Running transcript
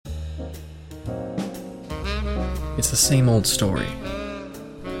It's the same old story.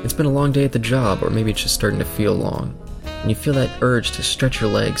 It's been a long day at the job, or maybe it's just starting to feel long, and you feel that urge to stretch your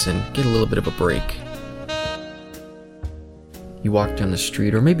legs and get a little bit of a break. You walk down the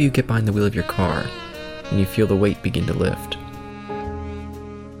street, or maybe you get behind the wheel of your car, and you feel the weight begin to lift.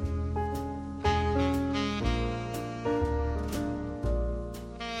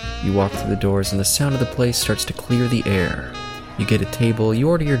 You walk through the doors, and the sound of the place starts to clear the air. You get a table, you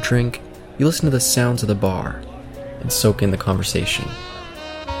order your drink, you listen to the sounds of the bar, and soak in the conversation.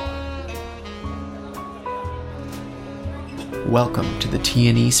 Welcome to the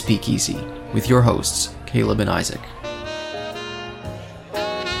T&E Speakeasy with your hosts, Caleb and Isaac.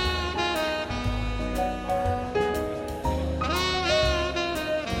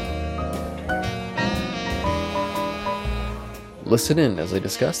 Listen in as I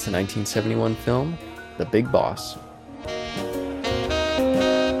discuss the 1971 film, The Big Boss.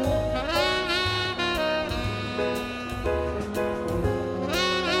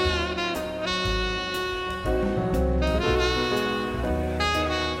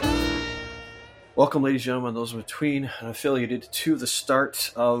 Welcome, ladies and gentlemen, those in between, and affiliated to the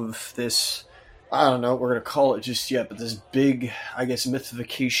start of this, I don't know what we're going to call it just yet, but this big,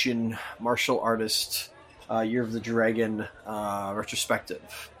 mythification martial artist Year of the Dragon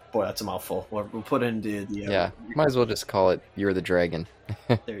retrospective. Boy, that's a mouthful. We'll put into the... Yeah, might as well just call it Year of the Dragon.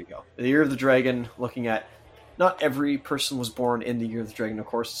 There you go. The Year of the Dragon, looking at not every person was born in the Year of the Dragon, of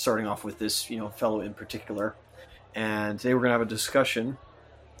course, starting off with this, fellow in particular. And today we're going to have a discussion,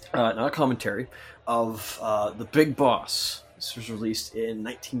 not a commentary, of The Big Boss. This was released in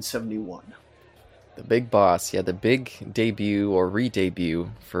 1971. The Big Boss, yeah, the big debut or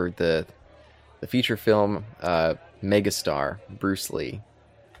re-debut for the feature film megastar, Bruce Lee.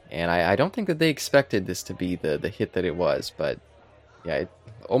 And I don't think that they expected this to be the hit that it was, but yeah,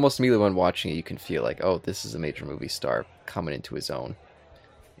 almost immediately when watching it, you can feel like, oh, this is a major movie star coming into his own.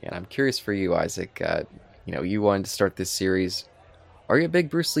 And I'm curious for you, Isaac, you wanted to start this series. Are you a big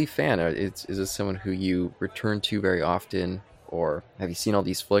Bruce Lee fan? Is this someone who you return to very often? Or have you seen all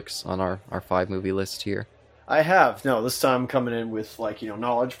these flicks on our 5-movie list here? I have. No, this time I'm coming in with,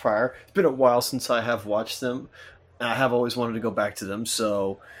 knowledge prior. It's been a while since I have watched them. I have always wanted to go back to them,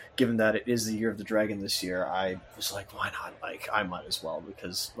 so given that it is the Year of the Dragon this year, I was like, why not? I might as well,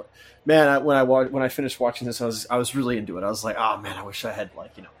 because, man, when I finished watching this, I was really into it. I was like, oh, man, I wish I had,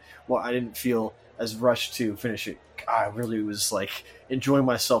 I didn't feel as rushed to finish it. I really was, enjoying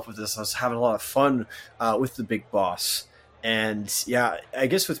myself with this. I was having a lot of fun with The Big Boss. And, yeah, I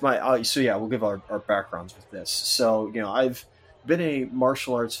guess with we'll give our backgrounds with this. So, I've been a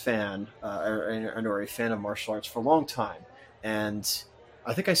martial arts fan, or a fan of martial arts for a long time. And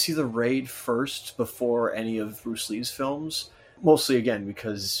I think I see The Raid first before any of Bruce Lee's films. Mostly, again,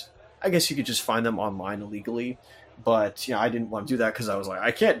 because I guess you could just find them online illegally. But, I didn't want to do that because I was like,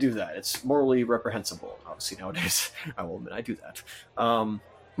 I can't do that. It's morally reprehensible. Obviously, nowadays, I will admit I do that.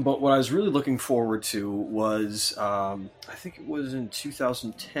 But what I was really looking forward to was, I think it was in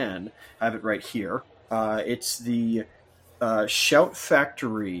 2010. I have it right here. It's the Shout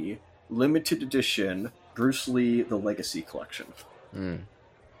Factory limited edition Bruce Lee The Legacy Collection.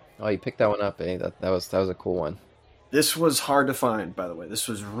 Oh, you picked that one up, eh? That was a cool one. This was hard to find, by the way. This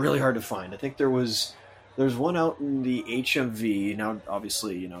was really hard to find. I think there's one out in the HMV now.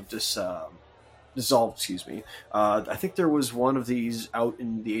 Obviously, dissolved. Excuse me. I think there was one of these out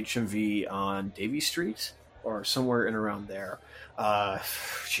in the HMV on Davie Street or somewhere in around there. Back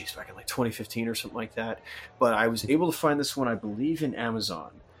in 2015 or something like that. But I was able to find this one, I believe, in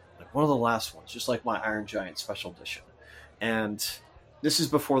Amazon, one of the last ones, just like my Iron Giant Special Edition. And this is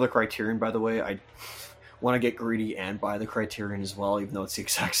before the Criterion, by the way. I want to get greedy and buy the Criterion as well, even though it's the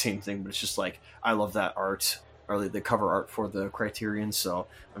exact same thing. But it's just I love that art, or the cover art for the Criterion. So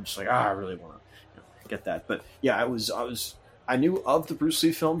I'm just I really want to get that. But yeah, I knew of the Bruce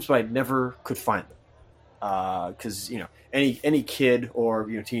Lee films, but I never could find them. Because any kid or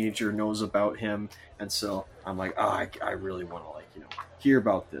teenager knows about him, and so I'm like, I really want to hear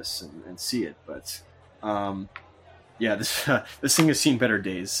about this and see it. But this thing has seen better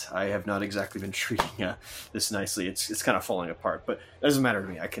days. I have not exactly been treating this nicely. It's kind of falling apart, but it doesn't matter to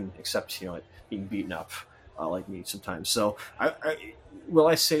me. I can accept it being beaten up like me sometimes. So will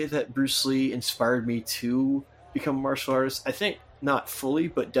I say that Bruce Lee inspired me to become a martial artist? I think not fully,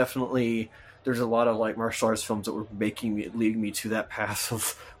 but definitely there's a lot of martial arts films that were leading me to that path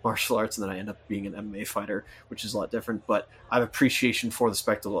of martial arts, and then I end up being an MMA fighter, which is a lot different. But I have appreciation for the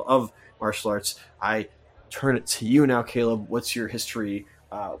spectacle of martial arts. I turn it to you now, Caleb. What's your history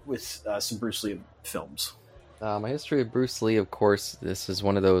with some Bruce Lee films? My history of Bruce Lee, of course, this is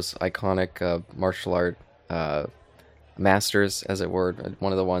one of those iconic martial art uh, masters, as it were.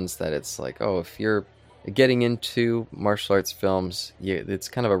 One of the ones that it's like, oh, if you're getting into martial arts films, it's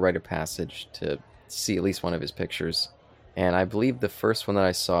kind of a rite of passage to see at least one of his pictures. And I believe the first one that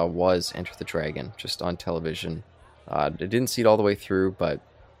I saw was Enter the Dragon, just on television. I didn't see it all the way through, but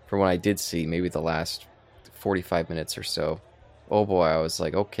from what I did see, maybe the last 45 minutes or so, oh boy, I was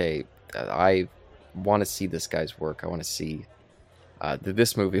like, okay, I want to see this guy's work. I want to see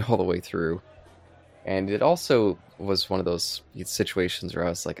this movie all the way through. And it also was one of those situations where I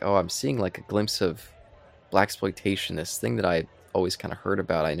was like, oh, I'm seeing like a glimpse of blaxploitation, this thing that I always kind of heard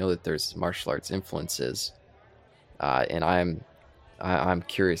about. I know that there's martial arts influences, and I'm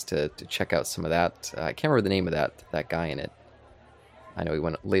curious to check out some of that. I can't remember the name of that guy in it. I know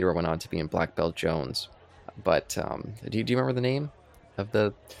he later went on to be in Black Belt Jones, but do you remember the name of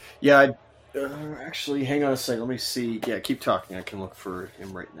the? Yeah, actually, hang on a second. Let me see. Yeah, keep talking. I can look for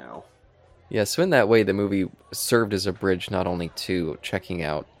him right now. Yeah, so in that way, the movie served as a bridge not only to checking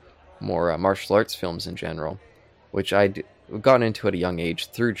out more martial arts films in general, which I'd gotten into at a young age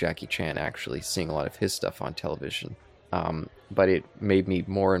through Jackie Chan, actually, seeing a lot of his stuff on television. But it made me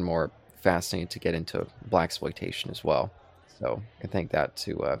more and more fascinated to get into blaxploitation as well. So I thank that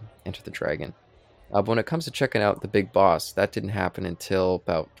to Enter the Dragon. But when it comes to checking out The Big Boss, that didn't happen until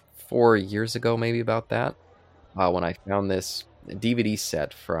about 4 years ago, maybe about that, when I found this DVD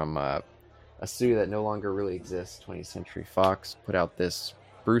set from a studio that no longer really exists. 20th Century Fox put out this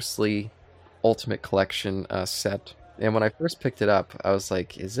Bruce Lee Ultimate Collection set. And when I first picked it up, I was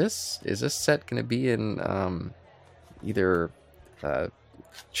like, is this set going to be in either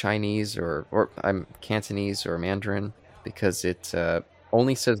Chinese or I'm Cantonese or Mandarin? Because it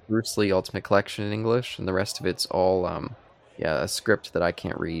only says Bruce Lee Ultimate Collection in English, and the rest of it's all a script that I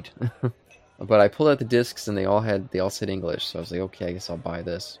can't read. But I pulled out the discs, and they all said English, so I was like, okay, I guess I'll buy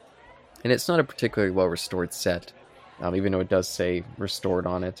this. And it's not a particularly well restored set, even though it does say restored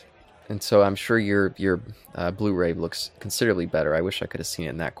on it. And so I'm sure your Blu-ray looks considerably better. I wish I could have seen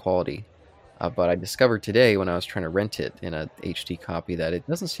it in that quality. But I discovered today when I was trying to rent it in a HD copy that it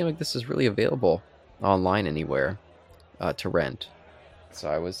doesn't seem like this is really available online anywhere to rent. So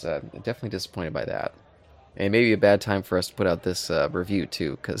I was definitely disappointed by that. And maybe a bad time for us to put out this review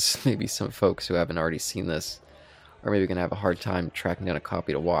too, because maybe some folks who haven't already seen this are maybe going to have a hard time tracking down a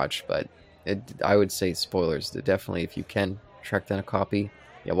copy to watch. But I would say spoilers. Definitely, if you can track down a copy,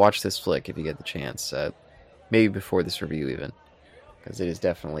 watch this flick if you get the chance. Maybe before this review even, because it is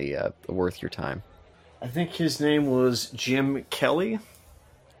definitely worth your time. I think his name was Jim Kelly.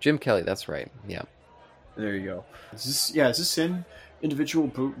 Jim Kelly, that's right. Yeah. There you go. Is this in individual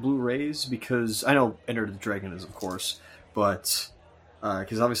Blu-rays? Because I know Enter the Dragon is, of course, but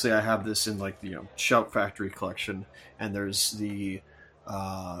because obviously I have this in Shout Factory collection, and there's the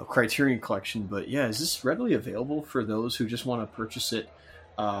Criterion collection. But yeah, is this readily available for those who just want to purchase it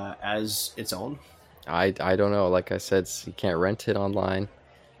as its own? I don't know. Like I said, you can't rent it online,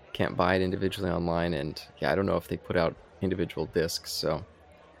 can't buy it individually online, and I don't know if they put out individual discs. So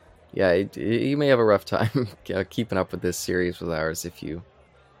yeah, you may have a rough time keeping up with this series with ours if you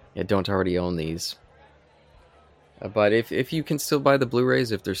don't already own these. But if you can still buy the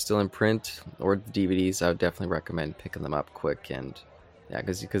Blu-rays, if they're still in print, or the DVDs, I would definitely recommend picking them up quick. And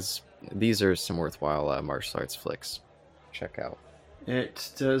because these are some worthwhile martial arts flicks. Check out.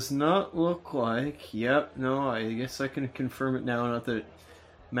 It does not look like... Yep, no, I guess I can confirm it now, not that it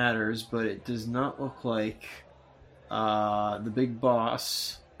matters, but it does not look like The Big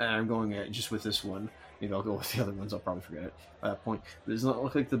Boss... And I'm going just with this one. Maybe I'll go with the other ones, I'll probably forget it by that point. But it does not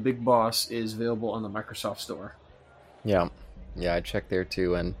look like The Big Boss is available on the Microsoft Store. Yeah, I checked there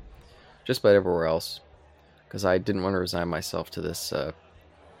too, and just about everywhere else. Because I didn't want to resign myself to this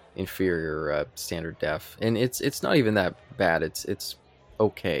inferior standard def, and it's not even that bad. It's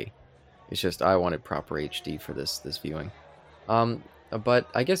okay. It's just I wanted proper HD for this viewing. But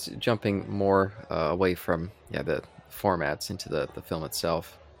I guess jumping more away from the formats into the film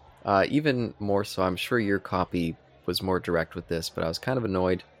itself, even more so. I'm sure your copy was more direct with this, but I was kind of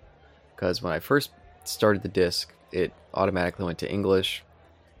annoyed because when I first started the disc, it automatically went to English,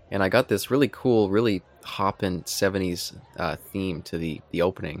 and I got this really cool, really hoppin' 70s theme to the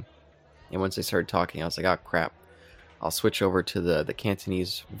opening. And once they started talking, I was like, oh crap, I'll switch over to the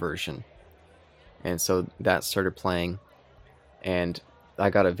Cantonese version. And so that started playing, and I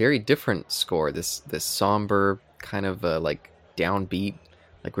got a very different score, this somber kind of downbeat,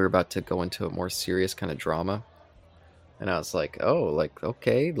 like we were about to go into a more serious kind of drama. And I was like,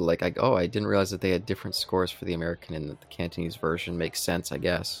 okay, I didn't realize that they had different scores for the American and the Cantonese version. Makes sense, I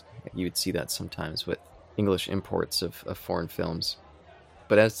guess. You would see that sometimes with English imports of foreign films.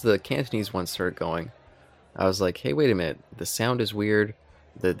 But as the Cantonese one started going, I was like, hey, wait a minute, the sound is weird.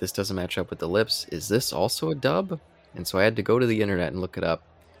 This doesn't match up with the lips. Is this also a dub? And so I had to go to the internet and look it up,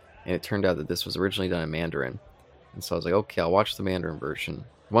 and it turned out that this was originally done in Mandarin. And so I was like, okay, I'll watch the Mandarin version.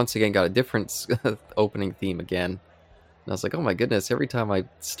 Once again, got a different opening theme again. And I was like, oh my goodness, every time I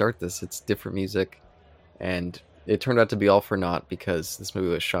start this, it's different music. And it turned out to be all for naught because this movie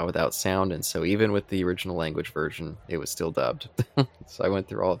was shot without sound, and so even with the original language version, it was still dubbed. So I went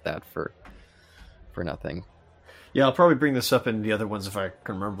through all of that for nothing. Yeah, I'll probably bring this up in the other ones if I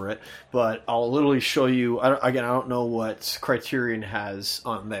can remember it, but I'll literally show you. I don't know what Criterion has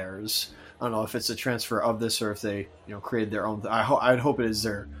on theirs. I don't know if it's a transfer of this or if they, created their own. I'd hope it is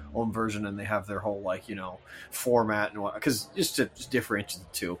their own version and they have their whole format and what. Because just to differentiate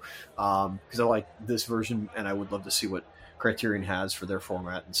the two, because I like this version and I would love to see what Criterion has for their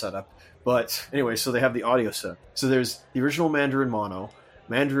format and setup. But anyway, so they have the audio set. So there's the original Mandarin mono,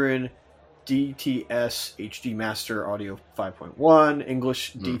 Mandarin DTS HD Master Audio 5.1,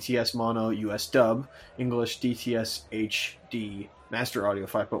 English DTS Mono US Dub, English DTS HD Master Audio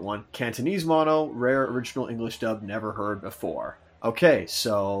 5.1, Cantonese Mono, Rare Original English Dub, never heard before. Okay,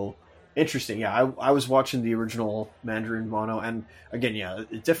 so interesting. Yeah, I was watching the original Mandarin Mono, and again, yeah,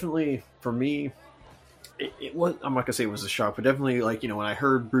 it definitely, for me, it was, I'm not gonna say it was a shock, but definitely, when I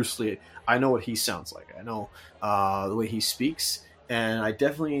heard Bruce Lee, I know what he sounds like. I know the way he speaks, and I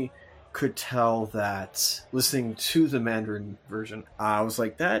definitely could tell that listening to the Mandarin version, I was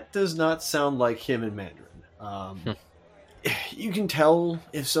like, that does not sound like him in Mandarin. You can tell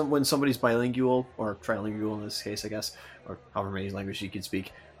if when somebody's bilingual or trilingual in this case, I guess, or however many languages you can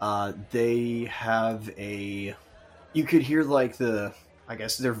speak. They have you could hear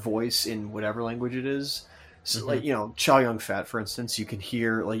their voice in whatever language it is. So, Chow Yun-fat, for instance, you can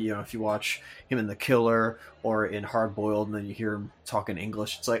hear, if you watch him in The Killer or in Hard Boiled, and then you hear him talking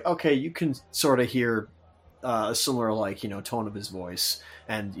English, it's like, okay, you can sort of hear a similar, tone of his voice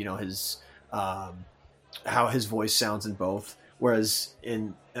and, his, how his voice sounds in both. Whereas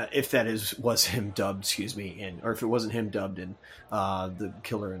if that was him dubbed, or if it wasn't him dubbed in The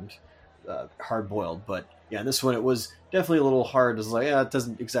Killer and Hard Boiled. But yeah, this one, it was definitely a little hard. It was like, it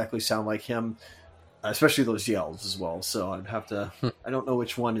doesn't exactly sound like him. Especially those yells as well. So I'd have to. I don't know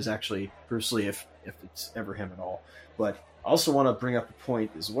which one is actually Bruce Lee, if it's ever him at all. But I also want to bring up a point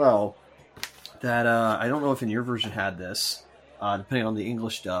as well that I don't know if in your version had this, depending on the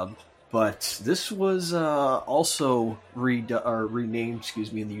English dub. But this was also renamed,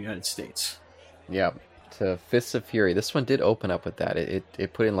 in the United States. Yeah, to Fists of Fury. This one did open up with that.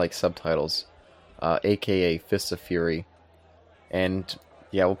 It put in subtitles, aka Fists of Fury, and.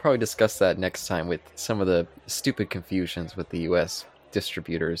 Yeah, we'll probably discuss that next time with some of the stupid confusions with the U.S.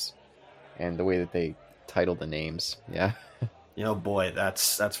 distributors and the way that they title the names. Yeah. Boy,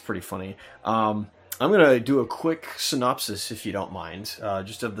 that's pretty funny. I'm going to do a quick synopsis, if you don't mind,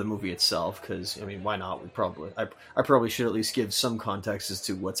 just of the movie itself, because, why not? I probably should at least give some context as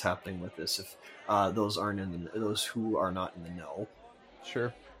to what's happening with this, if those who are not in the know.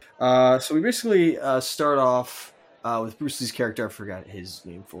 Sure. So we basically start off with Bruce Lee's character. I forgot his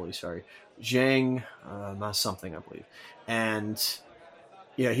name fully, sorry. Zhang, something, I believe. And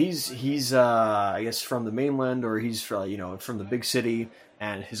yeah, he's I guess from the mainland, or he's from from the big city,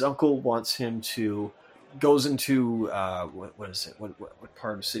 and his uncle wants him to goes into what is it? What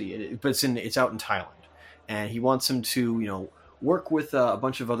part of the city? But it's out in Thailand, and he wants him to work with a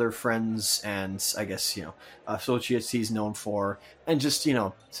bunch of other friends and I guess associates he's known for, and just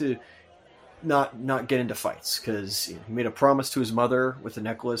to not get into fights, because he made a promise to his mother with a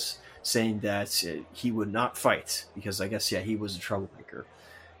necklace saying that he would not fight because I guess he was a troublemaker.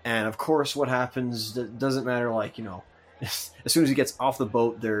 And of course, what happens doesn't matter. As soon as he gets off the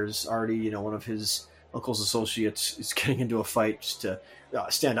boat, there's already one of his uncle's associates is getting into a fight just to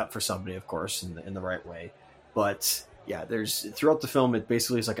stand up for somebody, of course, in the right way. But yeah, there's throughout the film, it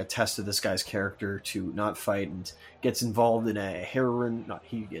basically is like a test of this guy's character to not fight, and gets involved in a heroin. Not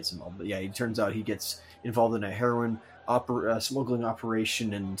he gets involved, but yeah, it turns out he gets involved in a heroin smuggling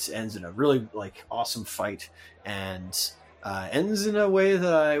operation, and ends in a really awesome fight, and ends in a way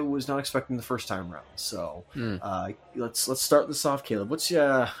that I was not expecting the first time around. So let's start this off, Caleb. What's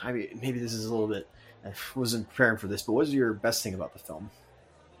maybe this is a little bit. I wasn't preparing for this, but what's your best thing about the film?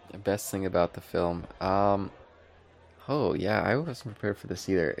 The best thing about the film. Oh yeah, I wasn't prepared for this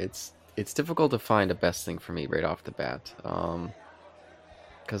either. It's difficult to find a best thing for me right off the bat.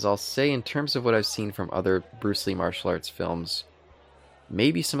 Because I'll say, in terms of what I've seen from other Bruce Lee martial arts films,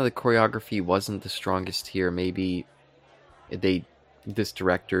 maybe some of the choreography wasn't the strongest here. Maybe this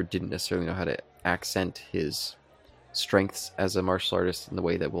director didn't necessarily know how to accent his strengths as a martial artist in the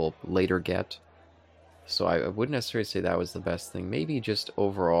way that we'll later get. So I wouldn't necessarily say that was the best thing. Maybe just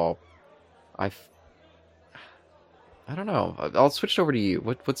overall, I I don't know. I'll switch over to you.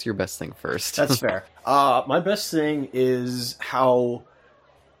 What's your best thing first? That's fair. My best thing is how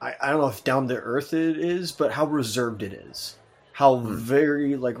I don't know if down to earth it is, but how reserved it is. How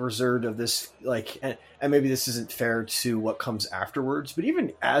very like reserved of this like, and maybe this isn't fair to what comes afterwards, but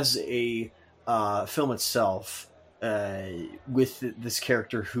even as a film itself, with this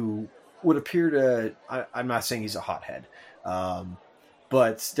character who would appear to, I'm not saying he's a hothead,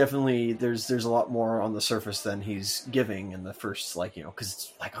 but definitely there's a lot more on the surface than he's giving in the first, like, because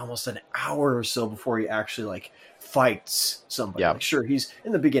it's like almost an hour or so before he actually like fights somebody. Yeah. Like, sure, he's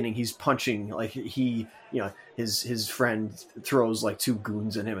in the beginning, he's punching, like his friend throws like two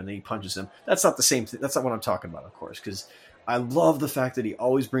goons at him and then he punches him. That's not the same thing. That's not what I'm talking about, of course, because I love the fact that he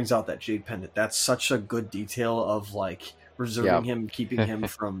always brings out that jade pendant. That's such a good detail of like reserving him, keeping him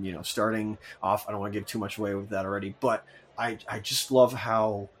from starting off. I don't want to give too much away with that already, but I just love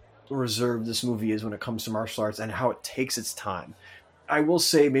how reserved this movie is when it comes to martial arts and how it takes its time. I will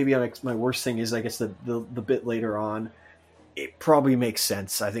say maybe my worst thing is, I guess, the bit later on. It probably makes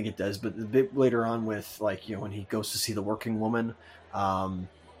sense. I think it does. But the bit later on with like, when he goes to see the working woman,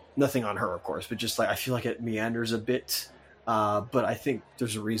 nothing on her, of course, but just like, I feel like it meanders a bit. But I think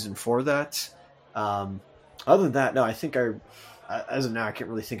there's a reason for that. Other than that, no, I think as of now, I can't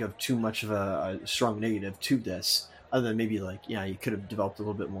really think of too much of a strong negative to this. Other than maybe like, you could have developed a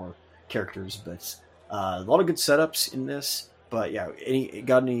little bit more characters, but a lot of good setups in this. But yeah,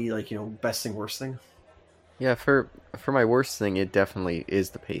 any like, best thing, worst thing? Yeah, for my worst thing, it definitely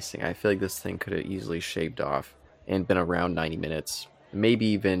is the pacing. I feel like this thing could have easily shaved off and been around 90 minutes, maybe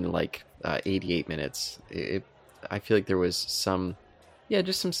even like 88 minutes. I feel like there was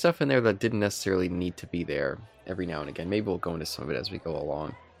just some stuff in there that didn't necessarily need to be there every now and again. Maybe we'll go into some of it as we go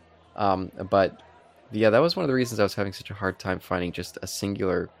along. But yeah, that was one of the reasons I was having such a hard time finding just a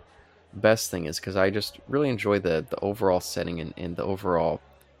singular best thing, is because I just really enjoy the overall setting and the overall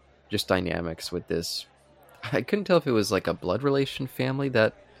just dynamics with this. I couldn't tell if it was like a blood relation family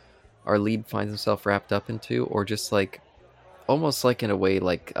that our lead finds himself wrapped up into, or just like almost like in a way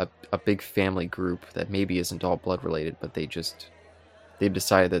like a big family group that maybe isn't all blood related, but they've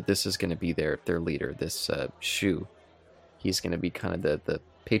decided that this is going to be their leader, this Shu. He's going to be kind of the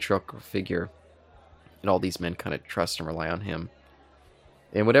patriarchal figure, and all these men kind of trust and rely on him.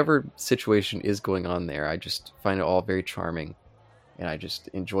 And whatever situation is going on there, I just find it all very charming, and I just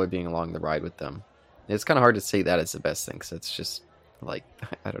enjoy being along the ride with them. It's kind of hard to say that as the best thing, because it's just like,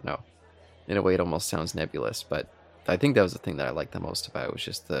 I don't know. In a way, it almost sounds nebulous, but I think that was the thing that I liked the most about it, was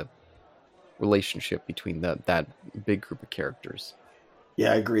just the relationship between that big group of characters.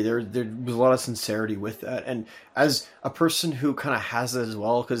 Yeah, I agree. There was a lot of sincerity with that, and as a person who kind of has it as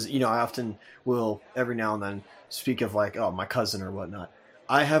well, because I often will every now and then speak of like, oh, my cousin or whatnot.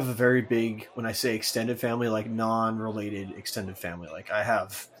 I have a very big, when I say extended family, like non-related extended family. Like I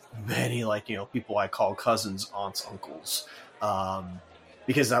have many like people I call cousins, aunts, uncles,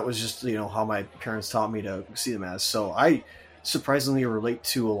 because that was just how my parents taught me to see them as. So I surprisingly relate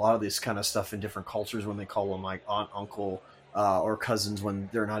to a lot of this kind of stuff in different cultures when they call them like aunt, uncle. Or cousins when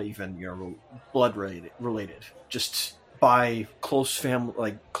they're not even blood related, just by close family,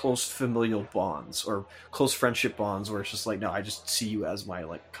 like close familial bonds or close friendship bonds, where it's just like, no, I just see you as my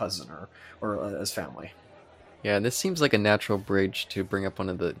like cousin or as family. Yeah, and this seems like a natural bridge to bring up one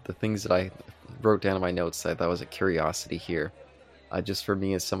of the things that I wrote down in my notes that I thought was a curiosity here. Just for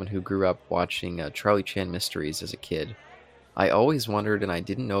me, as someone who grew up watching Charlie Chan mysteries as a kid, I always wondered, and I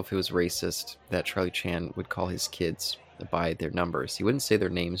didn't know if it was racist, that Charlie Chan would call his kids by their numbers. He wouldn't say their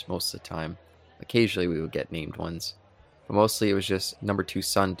names most of the time. Occasionally we would get named ones, but mostly it was just number 2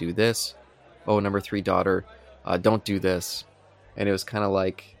 son, do this. Oh, number 3 daughter, don't do this. And it was kind of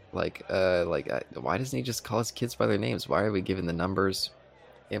like why doesn't he just call his kids by their names? Why are we giving the numbers?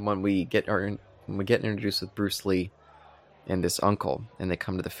 And when we get introduced with Bruce Lee and this uncle, and they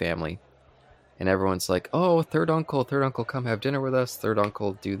come to the family, and everyone's like, oh, third uncle, come have dinner with us. Third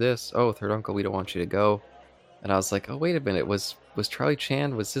uncle, do this. Oh, third uncle, we don't want you to go. And I was like, oh, wait a minute, was Charlie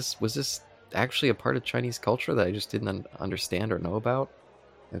Chan, was this actually a part of Chinese culture that I just didn't understand or know about?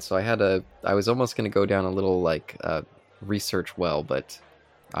 And so I was almost going to go down a little like research well, but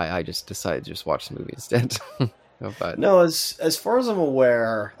I just decided to just watch the movie instead. But no, as far as I'm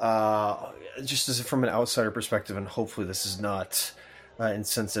aware, just as from an outsider perspective, and hopefully this is not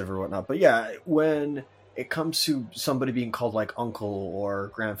insensitive or whatnot, but yeah, when it comes to somebody being called like uncle or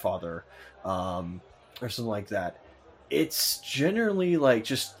grandfather, or something like that, it's generally like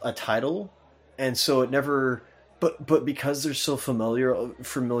just a title, and so it never. But because they're so familiar,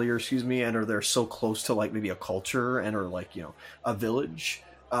 excuse me, and or they're so close to like maybe a culture and or like a village,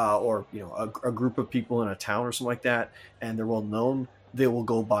 or a group of people in a town or something like that, and they're well known, they will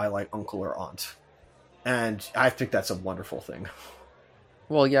go by like uncle or aunt, and I think that's a wonderful thing.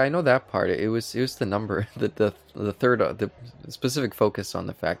 Well, yeah, I know that part. It was the number, the third, the specific focus on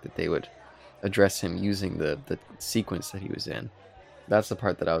the fact that they would address him using the sequence that he was in. That's the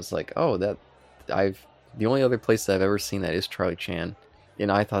part that I was like, oh, that I've the only other place that I've ever seen that is Charlie Chan,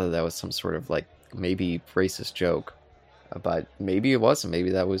 and I thought that was some sort of like maybe racist joke, but maybe it wasn't.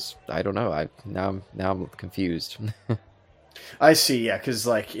 Maybe that was, I don't know. Now I'm confused. I see, yeah, because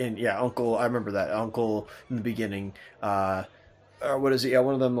like Uncle, I remember that Uncle in the beginning. What is it? Yeah,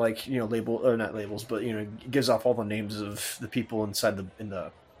 one of them like label or not labels, but gives off all the names of the people inside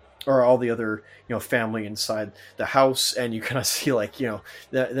the or all the other family inside the house, and you kind of see like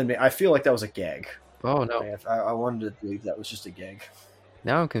then I feel like that was a gag. Oh no! I wanted to believe that was just a gag.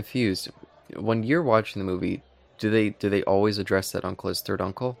 Now I'm confused. When you're watching the movie, do they always address that uncle as third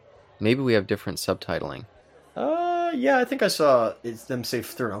uncle? Maybe we have different subtitling. Yeah, I think I saw them say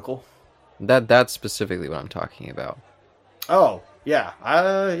third uncle. That's specifically what I'm talking about. Oh, yeah.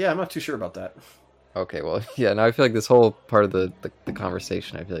 I'm not too sure about that. Okay, well, yeah, now I feel like this whole part of the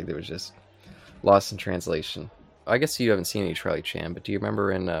conversation, I feel like there was just lost in translation. I guess you haven't seen any Charlie Chan, but do you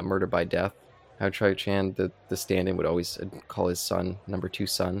remember in Murder by Death, how Charlie Chan, the stand-in, would always call his son number 2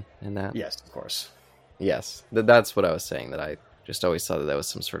 son in that? Yes, of course. Yes, that's what I was saying, that I just always thought that was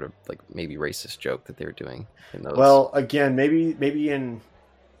some sort of, like, maybe racist joke that they were doing in those. Well, again, maybe in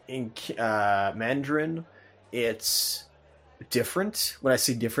Mandarin, it's different. When I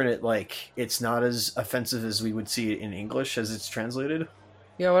say different, it's not as offensive as we would see it in English as it's translated.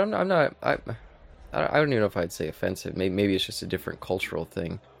 Yeah, well, I'm not. I don't even know if I'd say offensive. Maybe it's just a different cultural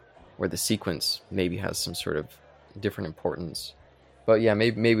thing, where the sequence maybe has some sort of different importance. But yeah,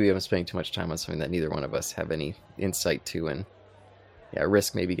 maybe I'm spending too much time on something that neither one of us have any insight to, and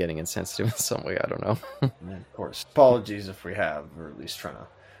risk maybe getting insensitive in some way. I don't know. Of course, apologies if we have, or at least trying to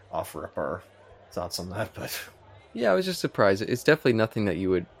offer up our thoughts on that. But yeah, I was just surprised. It's definitely nothing that you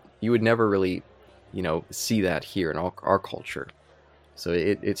would never really, see that here in our culture. So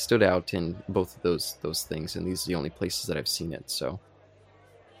it stood out in both of those things, and these are the only places that I've seen it. So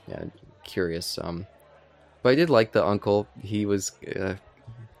yeah, curious. But I did like the uncle. He was,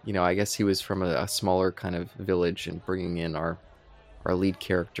 I guess he was from a smaller kind of village, and bringing in our lead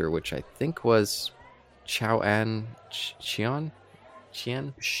character, which I think was Xiao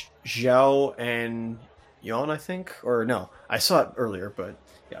Zhao and Yon, I think, or no, I saw it earlier, but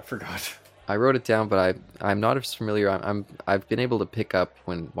yeah, I forgot. I wrote it down, but I'm not as familiar. I've been able to pick up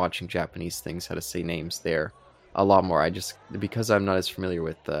when watching Japanese things how to say names there a lot more. Because I'm not as familiar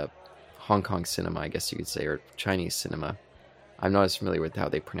with Hong Kong cinema, I guess you could say, or Chinese cinema. I'm not as familiar with how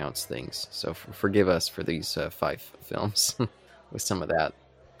they pronounce things. So forgive us for these 5 films with some of that.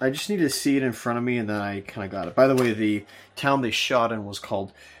 I just need to see it in front of me, and then I kind of got it. By the way, the town they shot in was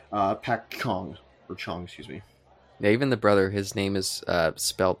called Pak Chong, or Chong, excuse me. Yeah, even the brother, his name is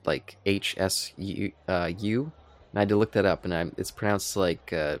spelled like HSU, and I had to look that up, and it's pronounced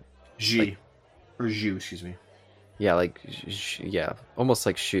like Ji, or Zhu, excuse me. Yeah, like almost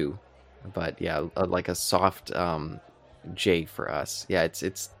like shoe, but yeah, like a soft J for us. Yeah,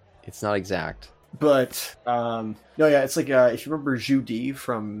 it's not exact. But no, yeah, it's like if you remember Zhu Di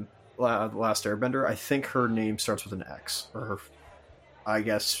from The Last Airbender, I think her name starts with an X, or her, I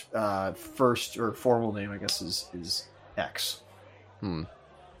guess, first or formal name, I guess, is X.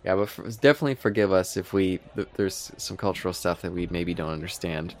 Yeah, but definitely forgive us if there's some cultural stuff that we maybe don't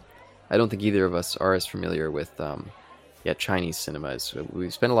understand. I don't think either of us are as familiar with Chinese cinemas. We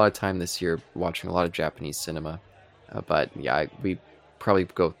spent a lot of time this year watching a lot of Japanese cinema, but yeah, we probably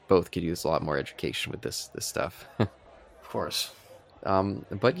both could use a lot more education with this stuff. Of course.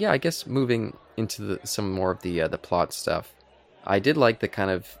 But yeah, I guess moving into some more of the plot stuff, I did like the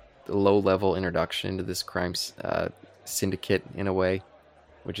kind of low-level introduction into this crime syndicate in a way,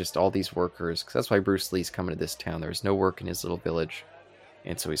 with just all these workers, because that's why Bruce Lee's coming to this town. There's no work in his little village,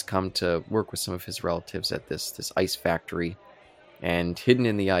 and so he's come to work with some of his relatives at this ice factory. And hidden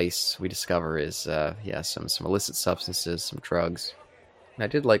in the ice, we discover is some illicit substances, some drugs. And I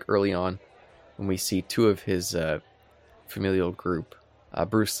did like early on when we see 2 of his familial group.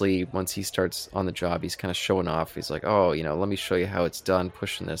 Bruce Lee, once he starts on the job, he's kind of showing off. He's like, oh, let me show you how it's done,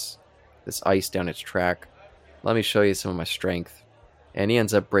 pushing this ice down its track. Let me show you some of my strength. And he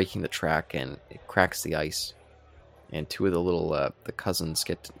ends up breaking the track, and it cracks the ice. And 2 of the little the cousins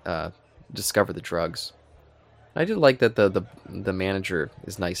get discover the drugs. I do like that the manager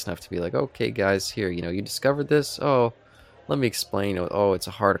is nice enough to be like, okay, guys, here, you discovered this. Oh, let me explain. Oh, it's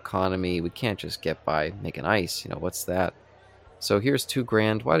a hard economy. We can't just get by making ice. What's that? So here's 2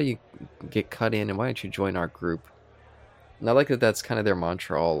 grand. Why do you get cut in, and why don't you join our group? And I like that that's kind of their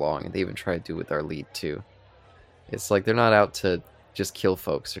mantra all along, and they even try to do it with our lead too. It's like they're not out to just kill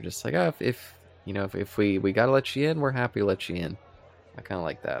folks. They're just like, if we gotta let you in, we're happy to let you in. I kind of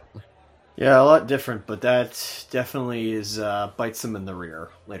like that. Yeah, a lot different, but that definitely is bites them in the rear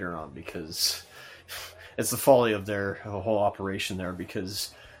later on because it's the folly of their whole operation there.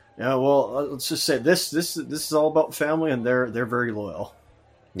 Because, well, let's just say this is all about family, and they're very loyal.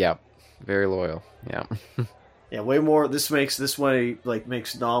 Yeah, very loyal. Yeah. Yeah, way more. This way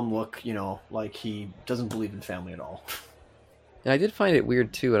makes Dom look, like he doesn't believe in family at all. And I did find it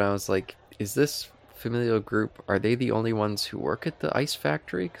weird too, and I was like, is this familial group, are they the only ones who work at the ice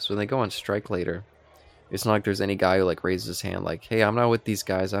factory? Because when they go on strike later, it's not like there's any guy who like raises his hand like, hey, I'm not with these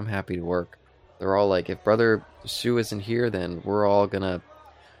guys, I'm happy to work. They're all like, if Brother Sue isn't here, then we're all gonna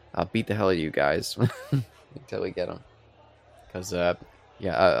beat the hell out of you guys until we get him. Because,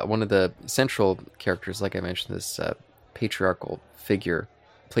 one of the central characters, like I mentioned, this patriarchal figure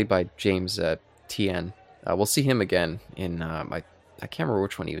played by James Tien. We'll see him again in I can't remember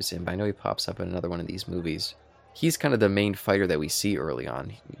which one he was in, but I know he pops up in another one of these movies. He's kind of the main fighter that we see early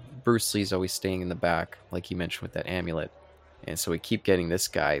on. Bruce Lee's always staying in the back, like you mentioned with that amulet. And so we keep getting this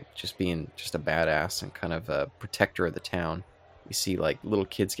guy just being just a badass and kind of a protector of the town. We see like little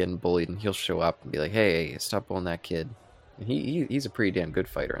kids getting bullied, and he'll show up and be like, hey, stop bullying that kid. And he's a pretty damn good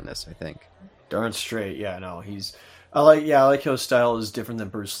fighter in this, I think. Darn straight, yeah. No, I like how his style is different than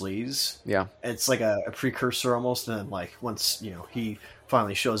Bruce Lee's. Yeah, it's like a precursor almost, and then like once he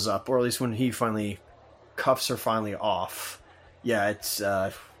finally shows up, or at least when he finally cuffs are finally off, yeah, it's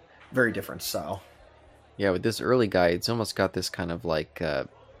very different style. Yeah, with this early guy, it's almost got this kind of like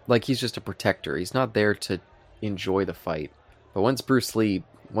he's just a protector. He's not there to enjoy the fight. But once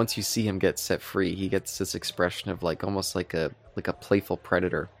you see him get set free, he gets this expression of like almost like a playful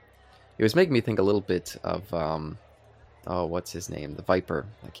predator. It was making me think a little bit of what's his name? The Viper.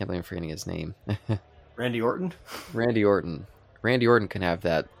 I can't believe I'm forgetting his name. Randy Orton? Randy Orton. Randy Orton can have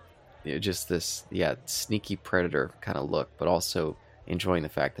that, just this, sneaky predator kind of look, but also enjoying the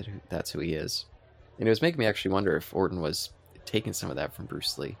fact that that's who he is. And it was making me actually wonder if Orton was taking some of that from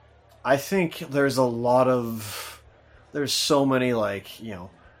Bruce Lee. I think there's so many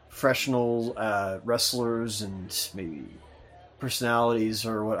professional wrestlers and maybe personalities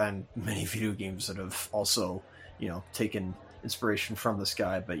and many video games that have also taken inspiration from this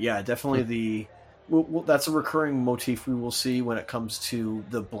guy. But yeah, definitely that's a recurring motif we will see when it comes to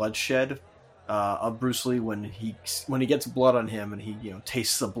the bloodshed of Bruce Lee when he gets blood on him and he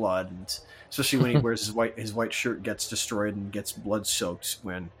tastes the blood, and especially when he wears his white shirt gets destroyed and gets blood soaked,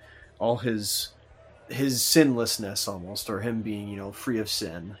 when all his sinlessness almost, or him being free of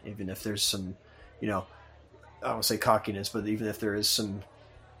sin, even if there's some I don't say cockiness, but even if there is some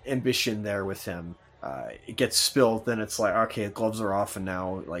ambition there with him, it gets spilled, then it's like, okay, gloves are off, and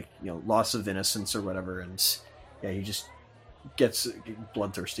now loss of innocence or whatever, and yeah, he just gets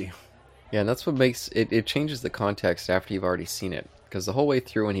bloodthirsty. Yeah, and that's what makes it changes the context after you've already seen it, because the whole way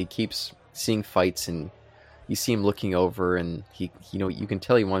through, when he keeps seeing fights and you see him looking over, and he you can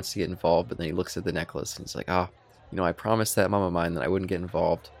tell he wants to get involved, but then he looks at the necklace and he's like, I promised that mom of mine that I wouldn't get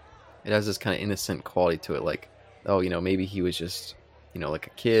involved. It has this kind of innocent quality to it, like, maybe he was just like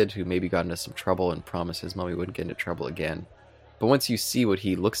a kid who maybe got into some trouble and promised his mom he wouldn't get into trouble again. But once you see what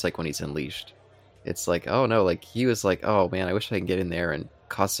he looks like when he's unleashed, it's like, oh no, like he was like, oh man, I wish I could get in there and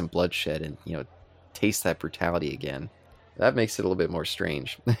cause some bloodshed and taste that brutality again. That makes it a little bit more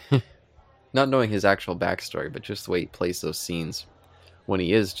strange. Not knowing his actual backstory, but just the way he plays those scenes when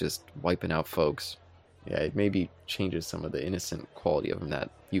he is just wiping out folks. Yeah, it maybe changes some of the innocent quality of him that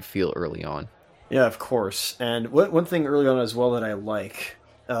you feel early on. Yeah, of course. And one thing early on as well that I like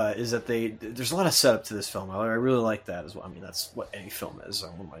is that there's a lot of setup to this film. I really like that as well. I mean, that's what any film is.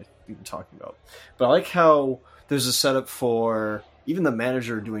 What am I even talking about? But I like how there's a setup for even the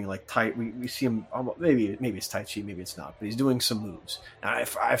manager doing like we see him, maybe it's Tai Chi, maybe it's not, but he's doing some moves. And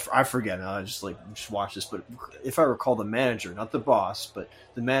I forget, and I just watch this, but if I recall, the manager, not the boss, but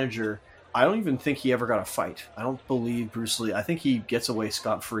the manager, I don't even think he ever got a fight. I don't believe Bruce Lee. I think he gets away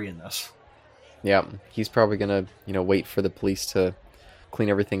scot-free in this. Yeah, he's probably gonna, wait for the police to clean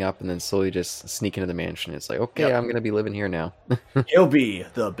everything up and then slowly just sneak into the mansion. It's like, okay, yep. I'm gonna be living here now. He'll be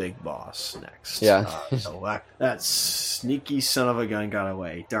the big boss next. Yeah. So that sneaky son of a gun got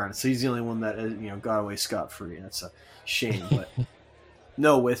away. Darn. So he's the only one that got away scot-free. That's a shame. But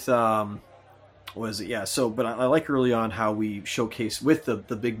no, with Was it? Yeah. So, but I like early on how we showcase with the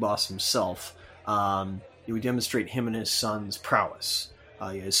big boss himself. We demonstrate him and his son's prowess.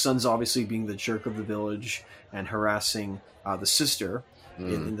 Yeah, his son's obviously being the jerk of the village and harassing the sister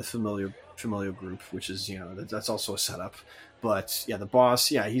in the familiar group, which is that's also a setup. But yeah, the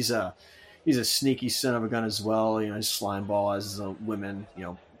boss, yeah, he's a sneaky son of a gun as well. His slime ball has the women,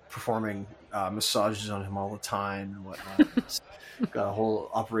 performing massages on him all the time and whatnot. Got a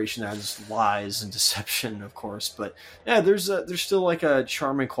whole operation that has lies and deception, of course. But yeah, there's still like a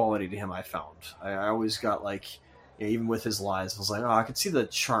charming quality to him. I found. I always got like, even with his lies, I was like, oh, I could see the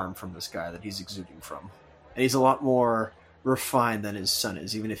charm from this guy that he's exuding from, and he's a lot more refined than his son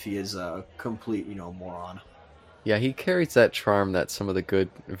is, even if he is a complete moron. Yeah, he carries that charm that some of the good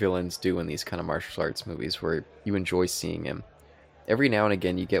villains do in these kind of martial arts movies, where you enjoy seeing him. Every now and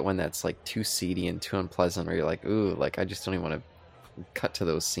again, you get one that's like too seedy and too unpleasant, where you're like, ooh, like I just don't even want to cut to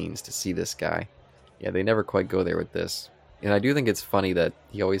those scenes to see this guy. Yeah, they never quite go there with this. And I do think it's funny that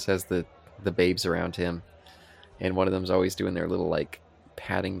he always has the babes around him, and one of them's always doing their little like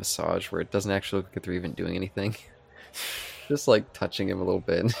patting massage where it doesn't actually look like they're even doing anything. Just like touching him a little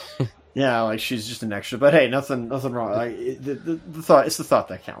bit. Yeah, like she's just an extra, but hey, nothing wrong. Like the thought, it's the thought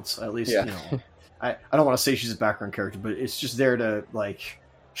that counts. At least Yeah. I don't want to say she's a background character, but it's just there to like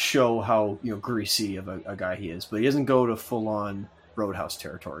show how greasy of a guy he is. But he doesn't go to full on Roadhouse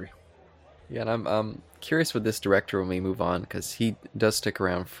territory. Yeah, and I'm curious with this director when we move on, because he does stick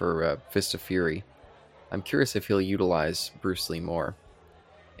around for Fist of Fury. I'm curious if he'll utilize Bruce Lee more.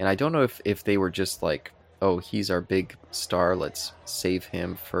 And I don't know if they were just like, oh, he's our big star, let's save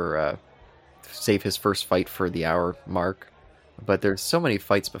him for save his first fight for the hour mark. But there's so many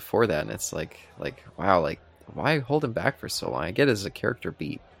fights before that, and it's like wow, like why hold him back for so long? I get it as a character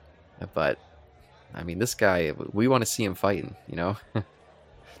beat, but I mean, this guy, we want to see him fighting,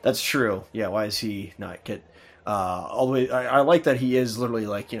 That's true. Yeah, why is he not get all the way? I like that he is literally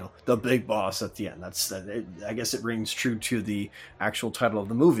like the big boss at the end. I guess it rings true to the actual title of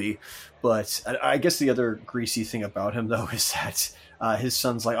the movie. But I guess the other greasy thing about him though is that his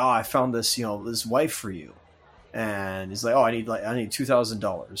son's like, oh, I found this this wife for you, and he's like, oh, I need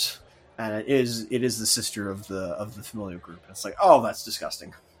 $2,000, and it is the sister of the familiar group. It's like, oh, that's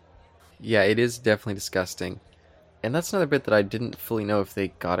disgusting. Yeah, it is definitely disgusting. And that's another bit that I didn't fully know if they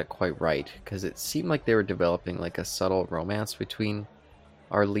got it quite right, because it seemed like they were developing like a subtle romance between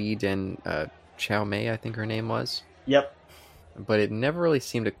our lead and Chow Mei, I think her name was. Yep. But it never really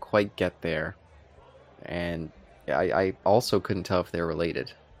seemed to quite get there. And I also couldn't tell if they were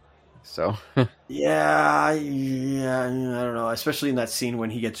related. So Yeah, I don't know. Especially in that scene when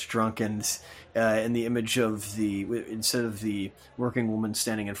he gets drunk and in the image of instead of the working woman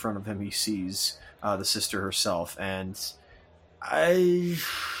standing in front of him, he sees the sister herself, and it's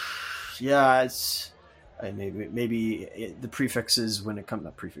the prefixes when it comes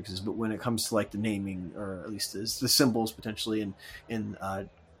not prefixes, but when it comes to like the naming, or at least the symbols potentially in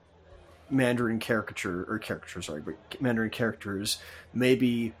Mandarin caricature or caricature, sorry, but Mandarin characters,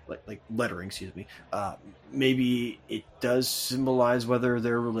 maybe like lettering, excuse me. Maybe it does symbolize whether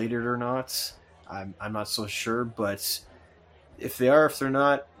they're related or not. I'm not so sure, but if they're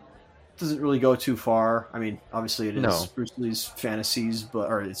not, it doesn't really go too far. I mean, obviously it is No. Bruce Lee's fantasies,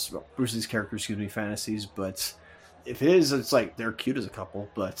 Bruce Lee's character, excuse me, fantasies. But if it is, it's like they're cute as a couple.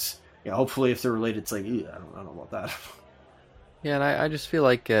 But yeah, hopefully if they're related, it's like, I don't know about that. Yeah, and I just feel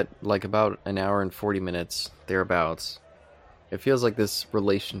like at like about an hour and 40 minutes, thereabouts, it feels like this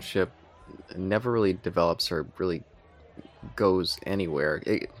relationship never really develops or really goes anywhere.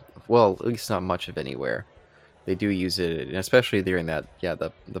 Well, at least not much of anywhere. They do use it, and especially during that,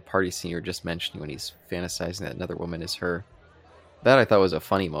 the party scene you were just mentioning when he's fantasizing that another woman is her. That I thought was a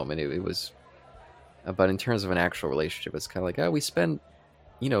funny moment. It was, but in terms of an actual relationship, it's kind of like, oh, we spend,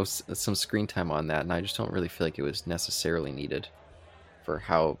 some screen time on that, and I just don't really feel like it was necessarily needed for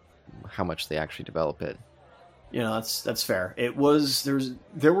how much they actually develop it. That's fair. It was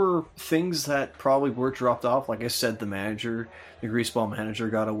there were things that probably were dropped off. Like I said, the greaseball manager,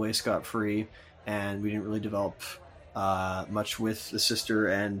 got away scot free, and we didn't really develop much with the sister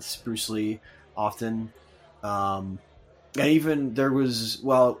and Bruce Lee often. And even there was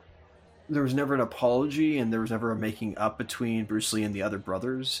never an apology, and there was never a making up between Bruce Lee and the other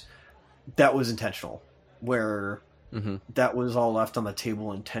brothers. That was intentional, where that was all left on the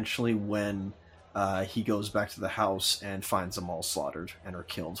table intentionally when he goes back to the house and finds them all slaughtered and are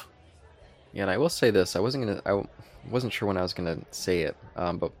killed. Yeah, and I will say this: I wasn't sure when I was gonna say it,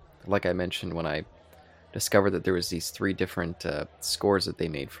 but like I mentioned, when I discovered that there was these 3 different scores that they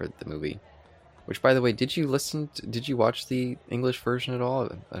made for the movie. Which, by the way, did you watch the English version at all?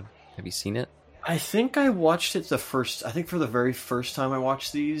 Have you seen it? I think I watched it the first. I think for the very first time I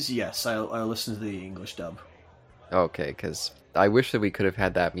watched these, yes, I listened to the English dub. Okay, because I wish that we could have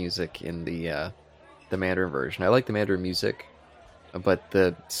had that music in the Mandarin version. I like the Mandarin music, but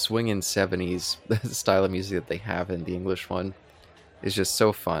the swinging '70s style of music that they have in the English one is just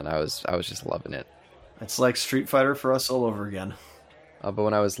so fun. I was just loving it. It's like Street Fighter for us all over again. But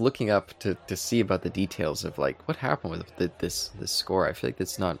when I was looking up to see about the details of like what happened with this score, I feel like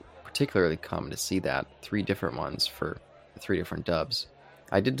it's not particularly common to see that three different ones for the three different dubs.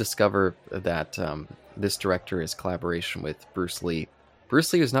 I did discover that this director is collaboration with Bruce Lee.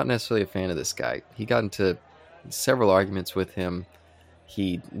 Bruce Lee was not necessarily a fan of this guy. He got into several arguments with him.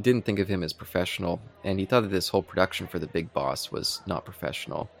 He didn't think of him as professional, and he thought that this whole production for The Big Boss was not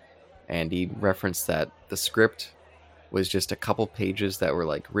professional. And he referenced that the script was just a couple pages that were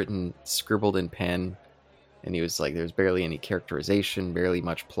like written, scribbled in pen, and he was like, there's barely any characterization, barely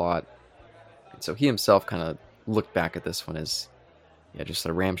much plot. And so he himself kind of looked back at this one as, yeah, just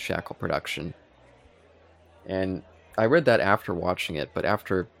a ramshackle production. And I read that after watching it, but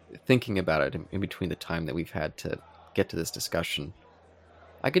after thinking about it in between the time that we've had to get to this discussion,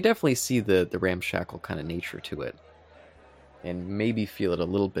 I could definitely see the ramshackle kind of nature to it, and maybe feel it a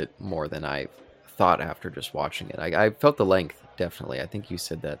little bit more than I thought after just watching it. I felt the length, definitely. I think you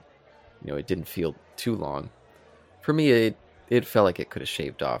said that, it didn't feel too long. For me, it felt like it could have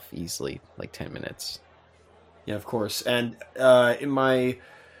shaved off easily, like 10 minutes. Yeah, of course. And in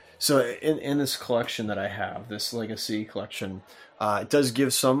this collection that I have, this Legacy collection, it does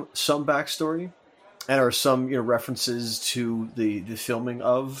give some backstory, and are some references to the filming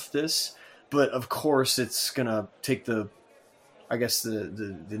of this. But of course, it's gonna take the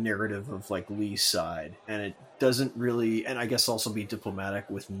narrative of like Lee's side, and it doesn't really, and I guess also be diplomatic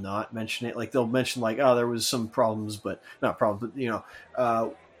with not mentioning it. Like they'll mention like, oh, there was some problems, but not problems,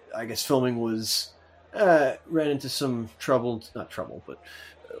 but I guess filming was ran into some trouble, not trouble, but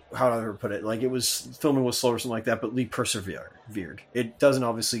how do I ever put it? Like filming was slow or something like that, but Lee persevered. It doesn't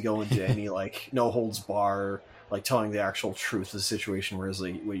obviously go into any like no holds bar, like telling the actual truth of the situation, whereas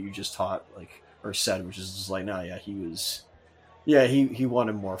like what you just taught, like, or said, which is just like, no, yeah, he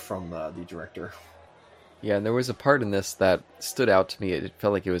wanted more from the director. Yeah, and there was a part in this that stood out to me. It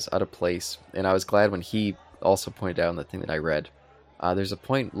felt like it was out of place, and I was glad when he also pointed out in the thing that I read. There's a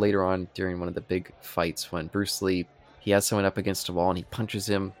point later on during one of the big fights when Bruce Lee, he has someone up against a wall and he punches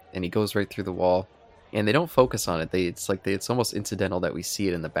him and he goes right through the wall, and they don't focus on it. It's almost incidental that we see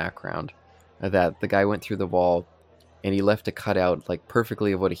it in the background, that the guy went through the wall and he left a cutout like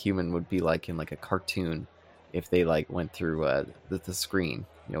perfectly of what a human would be like in like a cartoon if they like went through the screen,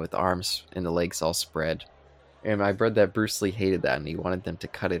 with the arms and the legs all spread. And I read that Bruce Lee hated that and he wanted them to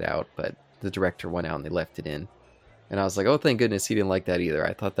cut it out, but the director went out and they left it in. And I was like, oh, thank goodness he didn't like that either.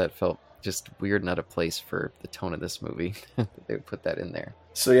 I thought that felt just weird and out of place for the tone of this movie. They would put that in there.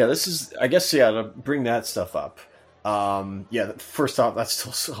 So yeah, this is, I guess, to bring that stuff up. First off, that's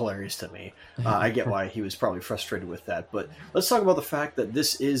still so hilarious to me. I get why he was probably frustrated with that, but let's talk about the fact that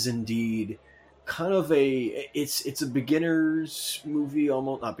this is indeed kind of it's a beginner's movie,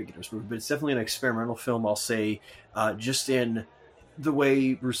 almost not beginner's movie, but it's definitely an experimental film. I'll say, just in the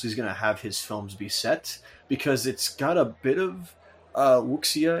way Bruce Lee's going to have his films be set, because it's got a bit of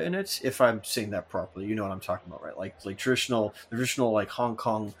wuxia in it, if I'm saying that properly. You know what I'm talking about, right? Like traditional like Hong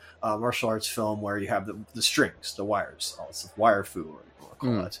Kong martial arts film where you have the strings, the wires, all this wire fu, or you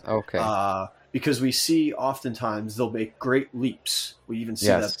call it. Okay. Because we see oftentimes they'll make great leaps. We even see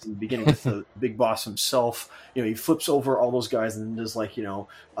that in the beginning with the Big Boss himself. He flips over all those guys and does like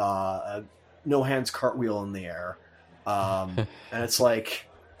a no hands cartwheel in the air. And it's like,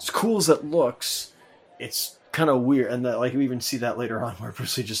 as cool as it looks, it's kind of weird. And like we even see that later on where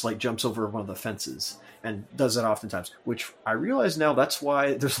Bruce Lee just like jumps over one of the fences and does that oftentimes, which I realize now that's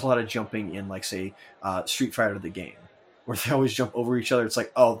why there's a lot of jumping in, like, say, Street Fighter the game, where they always jump over each other. It's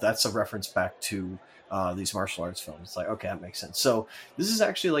like, oh, that's a reference back to these martial arts films. It's like, okay, that makes sense. So this is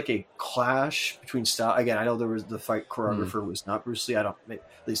actually like a clash between style. Again, I know there was the fight choreographer was not Bruce Lee. At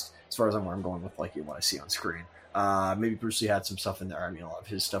least as far as I'm where I'm going with like what I see on screen. Maybe Bruce Lee had some stuff in there. I mean, a lot of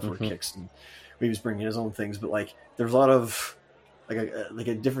his stuff were kicks, and maybe he was bringing his own things. But like, there's a lot of like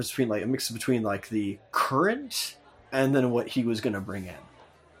a difference between like a mix between like the current and then what he was going to bring in.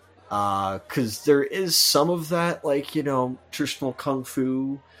 Because there is some of that, like, traditional kung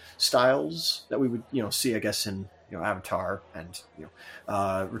fu styles that we would, see, I guess, in, Avatar and,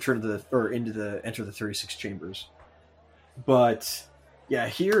 Enter the 36 Chambers. But yeah,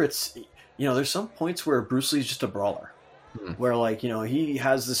 here it's, there's some points where Bruce Lee's just a brawler. Where, like, he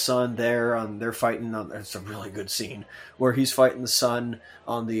has the son there, they're fighting. It's a really good scene where he's fighting the son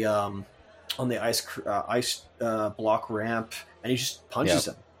on the on the ice block ramp, and he just Yeah. punches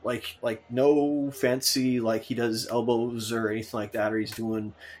him. Like no fancy like he does elbows or anything like that, or he's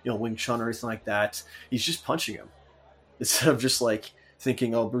doing Wing Chun or anything like that. He's just punching him instead of just like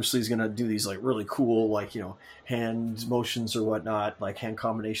thinking, oh, Bruce Lee's gonna do these like really cool like hand motions or whatnot, like hand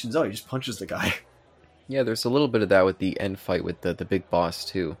combinations. Oh, he just punches the guy. Yeah, there's a little bit of that with the end fight with the big boss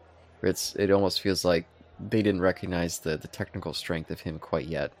too, where it almost feels like they didn't recognize the technical strength of him quite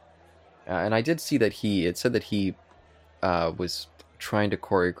yet. And I did see that it said that he was trying to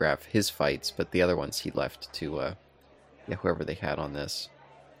choreograph his fights, but the other ones he left to yeah, whoever they had on this.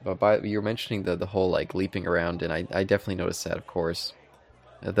 But you were mentioning the whole like leaping around, and I definitely noticed that, of course.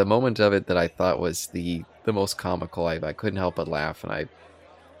 The moment of it that I thought was the most comical, I couldn't help but laugh, and I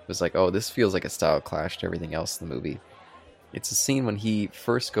was like, oh, this feels like a style clash to everything else in the movie. It's a scene when he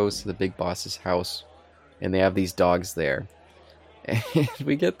first goes to the big boss's house, and they have these dogs there, and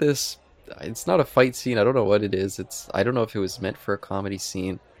we get this. It's not a fight scene. I don't know what it is. I don't know if it was meant for a comedy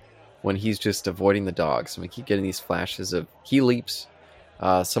scene when he's just avoiding the dogs, and we keep getting these flashes of he leaps,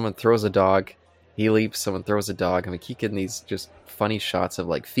 someone throws a dog, he leaps, someone throws a dog, and we keep getting these just funny shots of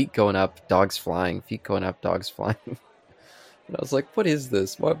like feet going up, dogs flying, feet going up, dogs flying. And I was like, what is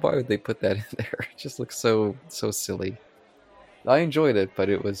this? Why would they put that in there? It just looks so silly. I enjoyed it, but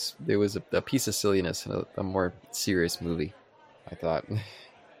it was a piece of silliness in a more serious movie, I thought.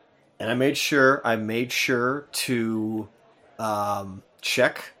 And I made sure to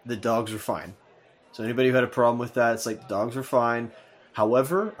check the dogs were fine. So anybody who had a problem with that, it's like the dogs are fine.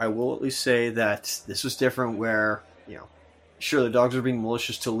 However, I will at least say that this was different where, sure, the dogs are being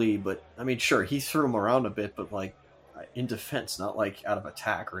malicious to Lee, but I mean, sure, he threw him around a bit, but like in defense, not like out of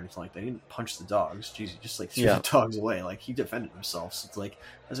attack or anything like that. He didn't punch the dogs. Jeez, he just like threw the dogs away. Like he defended himself. So it's like,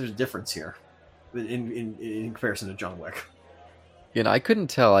 there's a difference here in comparison to John Wick. I couldn't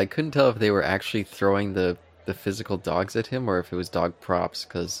tell. I couldn't tell if they were actually throwing the physical dogs at him or if it was dog props,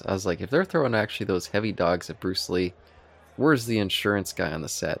 because I was like, if they're throwing actually those heavy dogs at Bruce Lee, where's the insurance guy on the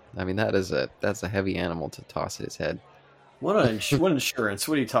set? I mean, that's a heavy animal to toss at his head. What insurance?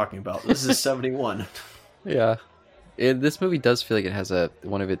 What are you talking about? This is 71. Yeah. This movie does feel like it has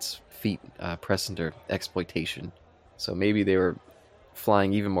one of its feet pressed under exploitation. So maybe they were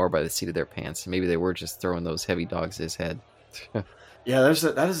flying even more by the seat of their pants, and maybe they were just throwing those heavy dogs at his head. Yeah,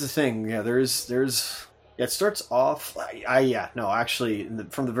 that is the thing. Yeah, there's yeah, it starts off. Actually,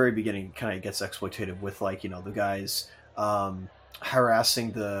 from the very beginning, it kind of gets exploitative with like the guys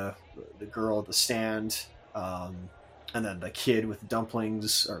harassing the girl at the stand, and then the kid with the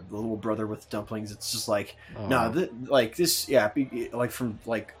dumplings or the little brother with the dumplings. It's just like like this. Yeah, like from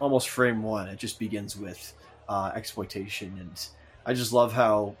like almost frame one, it just begins with exploitation, and I just love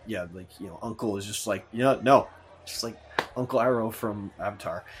how Uncle is just like no, just like Uncle Arrow from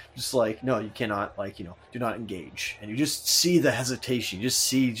Avatar, just like no, you cannot do not engage, and you just see the hesitation. You just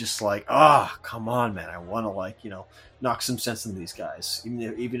see like come on, man, I want to knock some sense into these guys,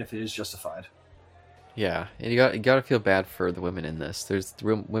 even if it is justified. Yeah, and you got to feel bad for the women in this.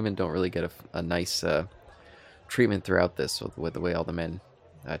 Women don't really get a nice treatment throughout this with the way all the men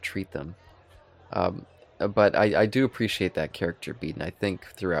treat them. But I do appreciate that character beat, and I think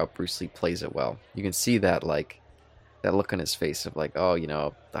throughout Bruce Lee plays it well. You can see that that look on his face of like, oh,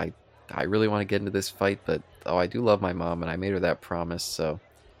 I really want to get into this fight, but I do love my mom, and I made her that promise. So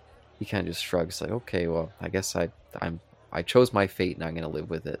he kind of just shrugs, like, okay, well, I guess I chose my fate, and I'm going to live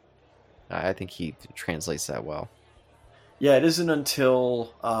with it. I think he translates that well. Yeah, it isn't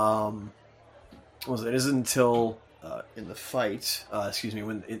until in the fight,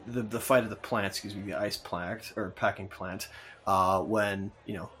 when the fight of the plant, the ice plant or packing plant, when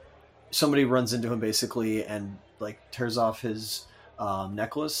somebody runs into him basically and like tears off his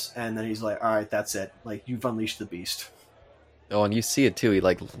necklace, and then he's like, all right, that's it, like you've unleashed the beast. Oh, and you see it too.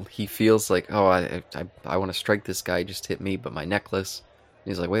 He feels like, oh, I want to strike this guy, just hit me, but my necklace.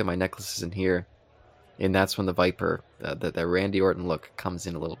 And he's like, wait, my necklace isn't here. And that's when the Viper, that Randy Orton look comes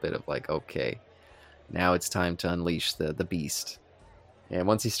in a little bit of like, okay, now it's time to unleash the beast. And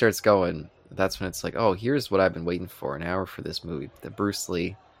once he starts going, that's when it's like, oh, here's what I've been waiting for, an hour for this movie, the Bruce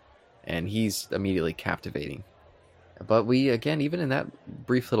Lee. And he's immediately captivating. But we, again, even in that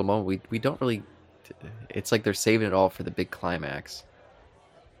brief little moment, we don't really, it's like they're saving it all for the big climax.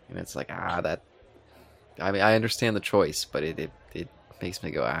 And it's like, I mean, I understand the choice, but it makes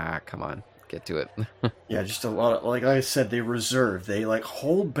me go, come on, get to it. Yeah, just a lot of, like I said, they reserve, they like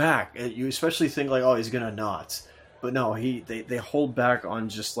hold back. You especially think like, oh, he's gonna not, but no, they hold back on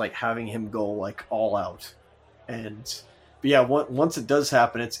just like having him go like all out. But yeah, once it does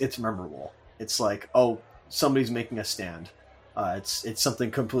happen, it's memorable. It's like, oh, somebody's making a stand. It's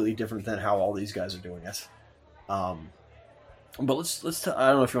something completely different than how all these guys are doing it. Um, but I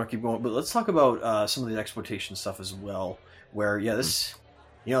don't know if you want to keep going, but let's talk about some of the exploitation stuff as well. Where this,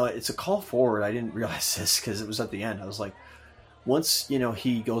 it's a call forward. I didn't realize this because it was at the end. I was like, once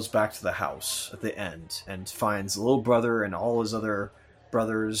he goes back to the house at the end and finds the little brother and all his other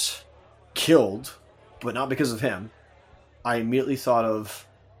brothers killed, but not because of him. I immediately thought of,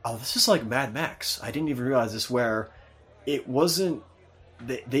 oh, this is like Mad Max. I didn't even realize this, where it wasn't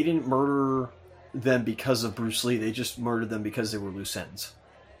they didn't murder them because of Bruce Lee. They just murdered them because they were loose ends.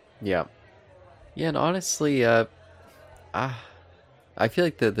 Yeah. Yeah, and honestly, I feel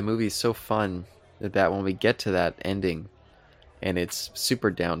like the movie is so fun that when we get to that ending and it's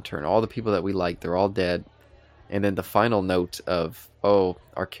super downturn, all the people that we like, they're all dead. And then the final note of, oh,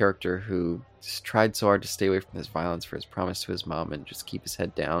 our character who just tried so hard to stay away from this violence for his promise to his mom and just keep his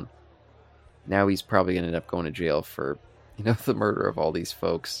head down. Now he's probably going to end up going to jail for, the murder of all these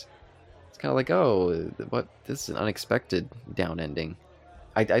folks. It's kind of like, oh, what? This is an unexpected down ending.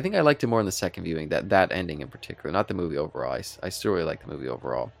 I think I liked it more in the second viewing, that ending in particular, not the movie overall. I still really like the movie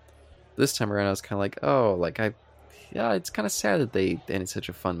overall. This time around, I was kind of like, oh, it's kind of sad that they ended such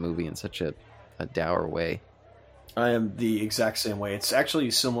a fun movie in such a dour way. I am the exact same way. It's actually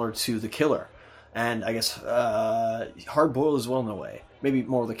similar to The Killer, and I guess Hard Boiled as well in a way. Maybe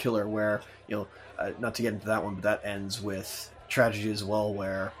more The Killer, where not to get into that one, but that ends with tragedy as well,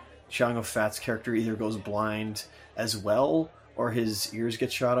 where Chow Yun-fat's character either goes blind as well, or his ears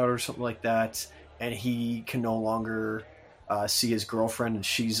get shot out, or something like that, and he can no longer see his girlfriend, and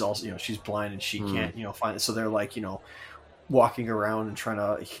she's also she's blind and she can't find it. So they're like walking around and trying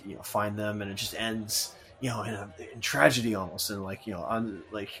to find them, and it just ends in tragedy almost, and on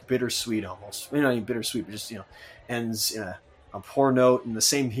bittersweet almost. Not even bittersweet, but just ends in a poor note. And the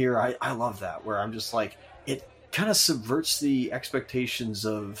same here. I love that, where I'm just like, it kind of subverts the expectations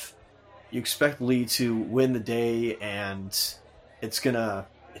of, you expect Lee to win the day and it's gonna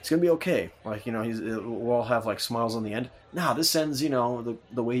be okay. We'll all have smiles on the end. Nah, this ends the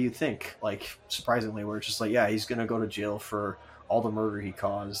way you think. Surprisingly, where it's just yeah, he's gonna go to jail for all the murder he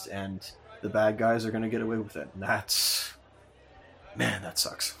caused, and the bad guys are gonna get away with it. And that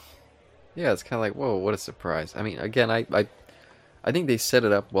sucks. Yeah, it's kind of like, whoa, what a surprise. I mean, again, I think they set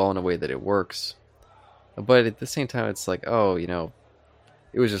it up well in a way that it works, but at the same time, it's like, oh,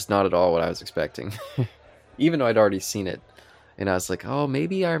 it was just not at all what I was expecting. Even though I'd already seen it, and I was like, oh,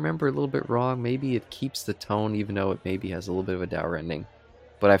 maybe I remember a little bit wrong. Maybe it keeps the tone, even though it maybe has a little bit of a dour ending.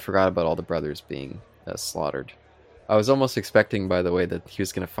 But I forgot about all the brothers being slaughtered. I was almost expecting, by the way, that he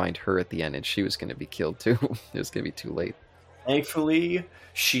was going to find her at the end and she was going to be killed too. It was going to be too late. Thankfully,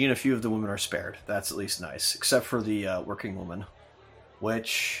 she and a few of the women are spared. That's at least nice, except for the working woman.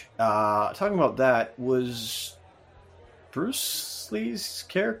 Which, talking about that, was Bruce Lee's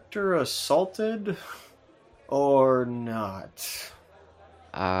character assaulted or not?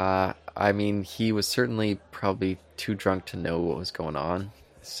 I mean, he was certainly probably too drunk to know what was going on.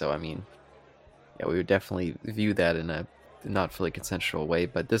 So, I mean, yeah, we would definitely view that in a not fully consensual way,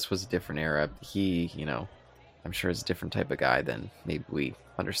 but this was a different era. He, I'm sure is a different type of guy than maybe we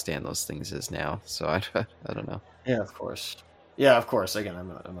understand those things as now. So I don't know. Yeah, of course. Again,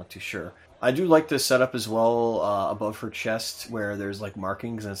 I'm not too sure. I do like the setup as well above her chest, where there's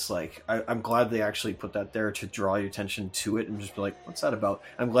markings, and it's I'm glad they actually put that there to draw your attention to it and just be like, what's that about?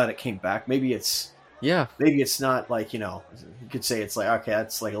 I'm glad it came back. Maybe it's not you could say it's okay,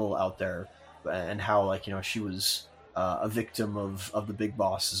 that's a little out there, and how she was a victim of the big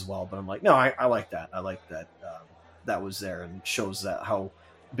boss as well. But I'm like, no, I like that. I like that that was there, and shows that how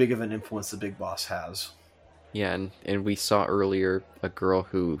big of an influence the big boss has. Yeah, and we saw earlier a girl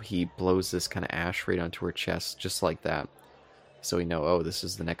who he blows this kind of ash right onto her chest, just like that. So we know, oh, this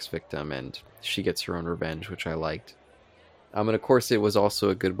is the next victim, and she gets her own revenge, which I liked. And of course, it was also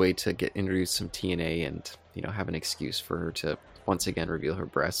a good way to introduce some TNA and have an excuse for her to once again reveal her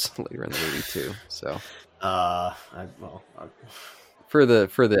breasts later in the movie too. So, for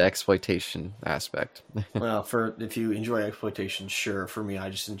the exploitation aspect. Well, if you enjoy exploitation, sure. For me, I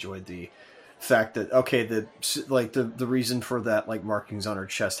just enjoyed the fact that the reason for that markings on her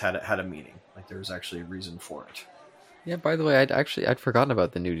chest had a meaning. There was actually a reason for it. Yeah, by the way, I'd forgotten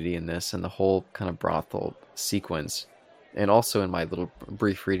about the nudity in this and the whole kind of brothel sequence. And also in my little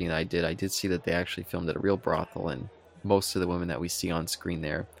brief reading that I did see that they actually filmed at a real brothel, and most of the women that we see on screen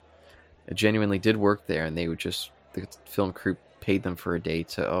there genuinely did work there, and the film crew paid them for a day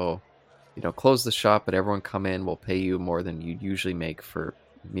to close the shop, but everyone come in, we'll pay you more than you'd usually make for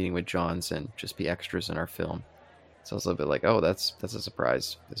meeting with Johns and just be extras in our film. So I was a little bit like, oh, that's a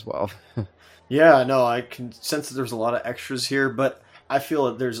surprise as well. Yeah, no, I can sense that there's a lot of extras here, but I feel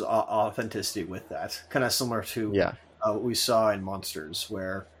that there's authenticity with that. Kind of similar to Yeah, what we saw in Monsters,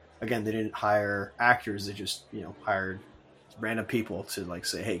 where again they didn't hire actors; they just hired random people to like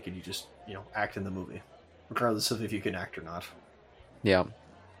say, "Hey, can you just act in the movie, regardless of if you can act or not." yeah,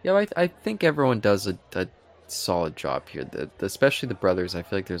 yeah. I think everyone does a solid job here. Especially the brothers. I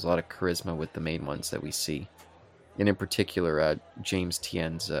feel like there's a lot of charisma with the main ones that we see, and in particular, James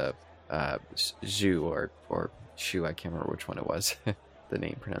Tien's Zhu or Shu. I can't remember which one it was. The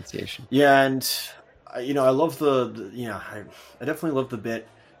name pronunciation. Yeah, and I love I definitely love the bit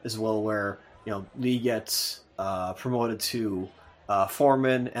as well where Lee gets promoted to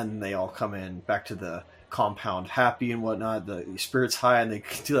foreman, and they all come in back to the compound happy and whatnot. The spirits high, and they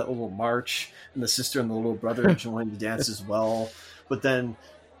do that little march, and the sister and the little brother join the dance as well. But then,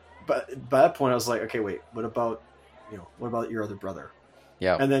 but by that point, I was like, okay, wait, what about your other brother?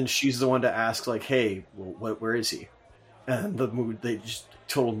 Yeah, And then she's the one to ask, like, hey, well, where is he? And the mood, they just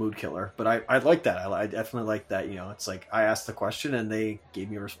total mood killer. But I like that. I definitely like that. It's like I asked the question and they gave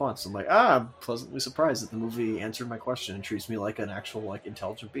me a response. I'm like, I'm pleasantly surprised that the movie answered my question and treats me like an actual like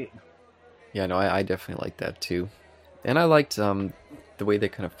intelligent being. yeah. No, I definitely like that too, and I liked the way they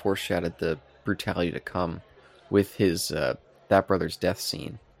kind of foreshadowed the brutality to come with his that brother's death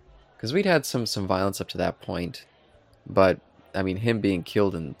scene, because we'd had some violence up to that point, but I mean him being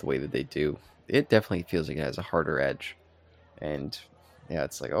killed in the way that they do, it definitely feels like it has a harder edge. And yeah,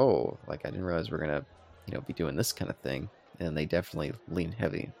 it's like, oh, like I didn't realize we're gonna, be doing this kind of thing. And they definitely lean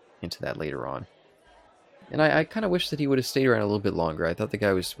heavy into that later on. And I kind of wish that he would have stayed around a little bit longer. I thought the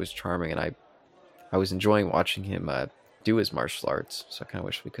guy was charming, and I was enjoying watching him do his martial arts. So I kind of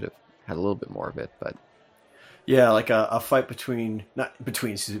wish we could have had a little bit more of it. But Yeah, like a fight not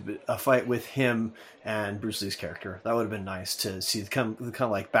between, excuse me, but a fight with him and Bruce Lee's character. That would have been nice to see kind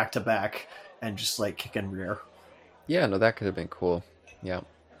of like back to back and just like kick and rear. yeah, no, that could have been cool. Yeah,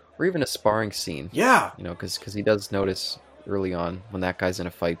 or even a sparring scene. Yeah, Because he does notice early on when that guy's in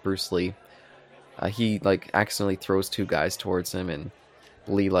a fight, Bruce Lee. He like accidentally throws two guys towards him, and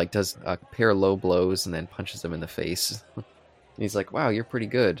Lee like does a pair of low blows and then punches him in the face. And he's like, "Wow, you're pretty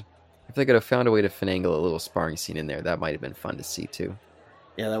good." If they could have found a way to finagle a little sparring scene in there, that might have been fun to see too.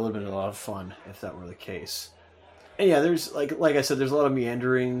 yeah, that would have been a lot of fun if that were the case. And yeah, there's like I said, there's a lot of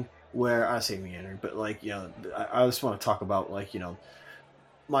meandering where I say meandering, but like I just want to talk about like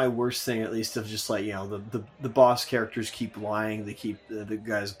my worst thing at least of just like the boss characters keep lying. They keep the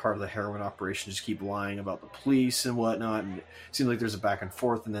guys part of the heroin operation just keep lying about the police and whatnot, and it seems like there's a back and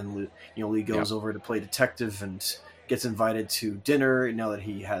forth. And then Lee goes over to play detective and gets invited to dinner now that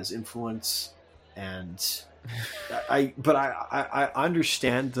he has influence. And I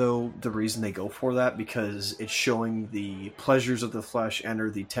understand though the reason they go for that, because it's showing the pleasures of the flesh and or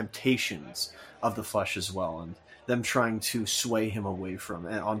the temptations of the flesh as well, and them trying to sway him away from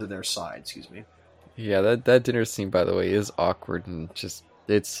and onto their side. Excuse me. Yeah, that dinner scene, by the way, is awkward and just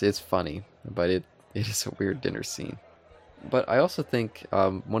it's funny, but it is a weird dinner scene. But I also think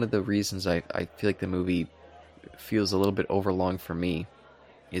one of the reasons I feel like the movie feels a little bit overlong for me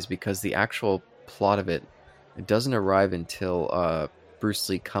is because the actual plot of it doesn't arrive until Bruce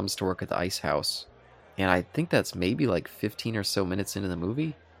Lee comes to work at the ice house. And I think that's maybe like 15 or so minutes into the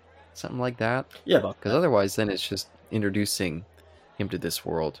movie. Something like that. Yeah, about Because that. otherwise then it's just introducing him to this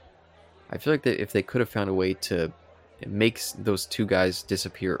world. I feel like that if they could have found a way to make those two guys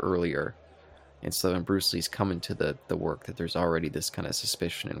disappear earlier, and so when Bruce Lee's coming to the work, that there's already this kind of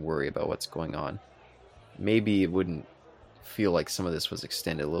suspicion and worry about what's going on, maybe it wouldn't feel like some of this was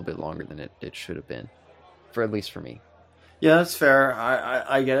extended a little bit longer than it should have been. For at least for me. Yeah, that's fair.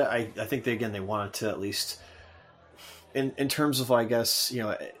 I get it. I think they wanted to at least in terms of I guess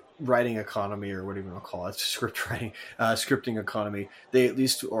writing economy or whatever you want to call it, scripting economy. They at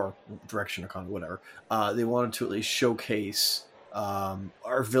least or direction economy, whatever. They wanted to at least showcase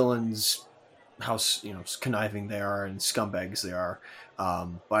our villains, how conniving they are and scumbags they are,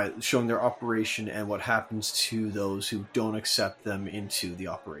 by showing their operation and what happens to those who don't accept them into the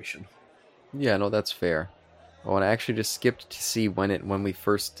operation. Yeah, no, that's fair. Oh, and I actually just skipped to see when we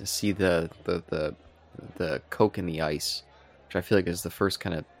first see the coke in the ice, which I feel like is the first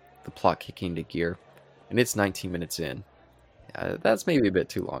kind of the plot kicking into gear, and it's 19 minutes in. That's maybe a bit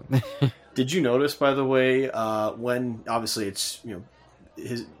too long. Did you notice, by the way, when obviously it's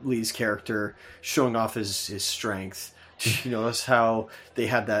his Lee's character showing off his strength? Did you notice how they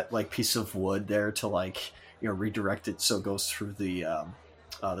had that like piece of wood there to like redirect it so it goes through the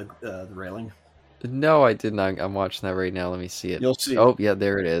railing? No, I didn't. I'm watching that right now. Let me see it. You'll see. Oh, yeah,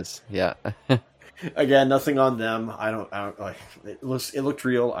 there it is. Yeah. Again, nothing on them. I don't like it looked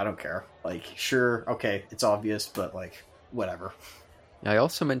real. I don't care. Like, sure, okay, it's obvious, but like, whatever. I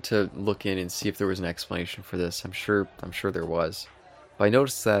also meant to look in and see if there was an explanation for this. I'm sure there was. But I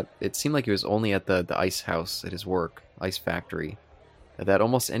noticed that it seemed like it was only at the ice house at his work, ice factory, that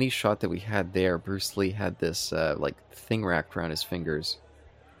almost any shot that we had there, Bruce Lee had this like thing wrapped around his fingers,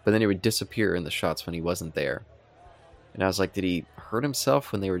 but then it would disappear in the shots when he wasn't there. And I was like, did he hurt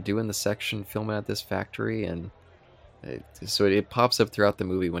himself when they were doing the section filming at this factory? And it pops up throughout the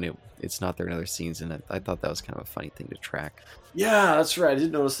movie when it's not there in other scenes, and I thought that was kind of a funny thing to track. Yeah, that's right. I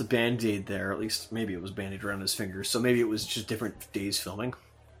didn't notice the band-aid there. At least maybe it was band-aid around his fingers. So maybe it was just different days filming.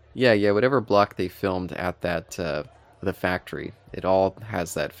 Yeah, whatever block they filmed at that the factory, it all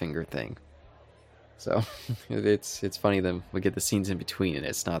has that finger thing. So it's funny. Then we get the scenes in between, and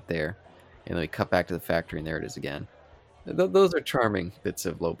it's not there, and then we cut back to the factory, and there it is again. Those are charming bits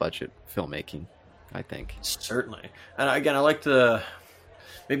of low budget filmmaking, I think. Certainly. And again, I like the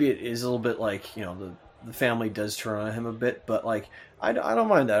maybe it is a little bit like, the family does turn on him a bit, but like I don't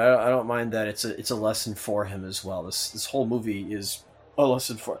mind that. I don't mind that it's a lesson for him as well. This whole movie is a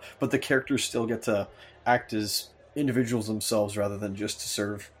lesson for, but the characters still get to act as individuals themselves rather than just to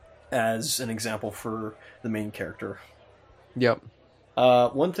serve as an example for the main character. Yep.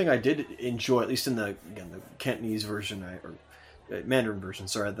 One thing I did enjoy, at least in the Cantonese version or Mandarin version,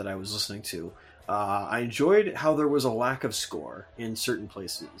 sorry, that I was listening to, I enjoyed how there was a lack of score in certain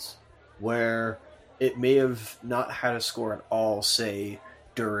places where it may have not had a score at all. Say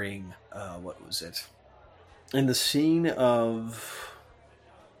during what was it? In the scene of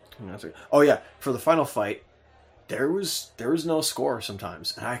for the final fight, there was no score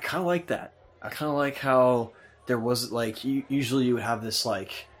sometimes, and I kind of like that. I kind of like how there was like usually you would have this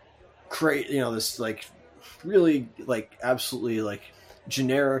like this like really like absolutely like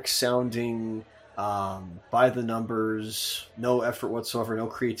generic sounding by the numbers, no effort whatsoever, no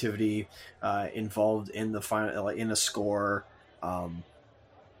creativity involved in the final in a score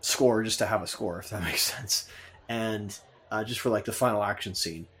just to have a score, if that makes sense, and just for like the final action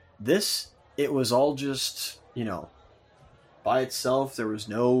scene. This, it was all just by itself. There was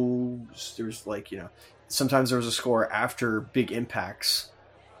like sometimes there was a score after big impacts,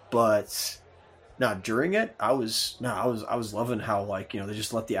 but not during it. I was loving how they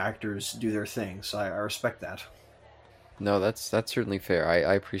just let the actors do their thing. So I respect that. No, that's certainly fair.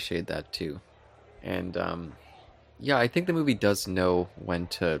 I appreciate that too. And yeah, I think the movie does know when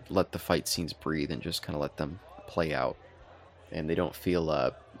to let the fight scenes breathe and just kind of let them play out, and they don't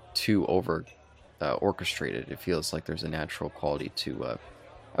feel too over orchestrated. It feels like there's a natural quality to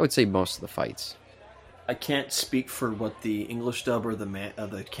I would say most of the fights. I can't speak for what the English dub or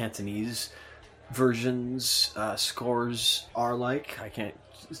the Cantonese versions scores are like. I can't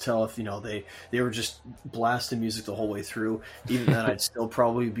tell if they were just blasting music the whole way through. Even then, I'd still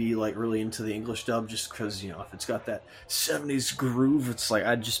probably be like really into the English dub, just because if it's got that 70s groove, it's like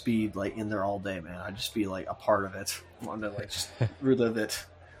I'd just be like in there all day, man. I'd just be like a part of it, wanting to like just relive it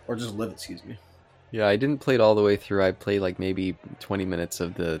or just live it. Excuse me. Yeah, I didn't play it all the way through. I played like maybe 20 minutes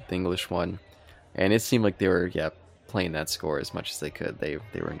of the English one, and it seemed like they were playing that score as much as they could. They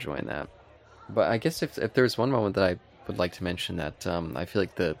were enjoying that. But I guess if there's one moment that I would like to mention that I feel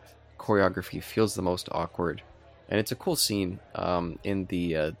like the choreography feels the most awkward, and it's a cool scene in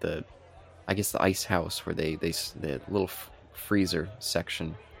the I guess the ice house where the little freezer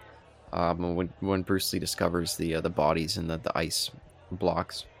section when Bruce Lee discovers the bodies in the ice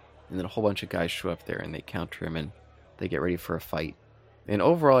blocks, and then a whole bunch of guys show up there and they counter him and they get ready for a fight. And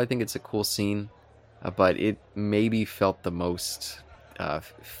overall, I think it's a cool scene, but it maybe felt the most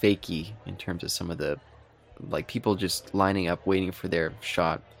fakey in terms of some of the people just lining up waiting for their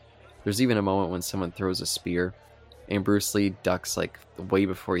shot. There's even a moment when someone throws a spear and Bruce Lee ducks like way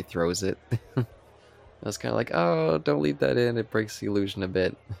before he throws it. I was kind of like, oh, don't leave that in, it breaks the illusion a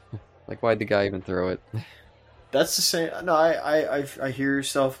bit. Like, why'd the guy even throw it? That's the same. No, I hear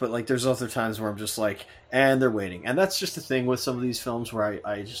yourself, but like there's other times where I'm just like, and they're waiting, and that's just the thing with some of these films where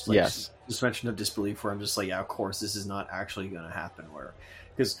I just like suspension of disbelief, where I'm just like, yeah, of course this is not actually going to happen, where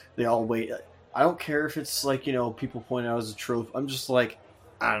because they all wait. I don't care if it's like people point out as a trope. I'm just like,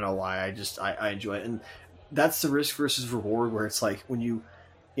 I don't know why. I enjoy it, and that's the risk versus reward, where it's like when you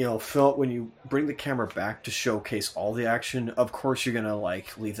when you bring the camera back to showcase all the action, of course you're gonna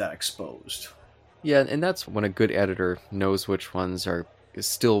like leave that exposed. Yeah, and that's when a good editor knows which ones are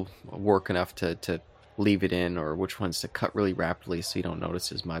still work enough to leave it in, or which ones to cut really rapidly so you don't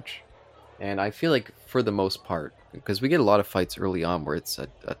notice as much. And I feel like for the most part, because we get a lot of fights early on where it's a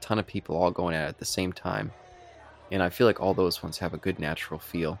ton of people all going at the same time, and I feel like all those ones have a good natural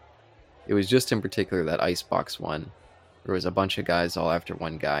feel. It was just in particular that icebox one. There was a bunch of guys all after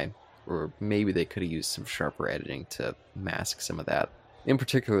one guy, or maybe they could have used some sharper editing to mask some of that. In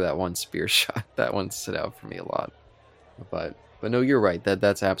particular, that one spear shot. That one stood out for me a lot. But no, you're right.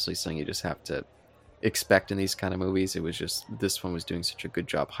 That's absolutely something you just have to expect in these kind of movies. It was just this one was doing such a good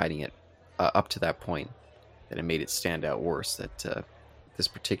job hiding it up to that point that it made it stand out worse. That this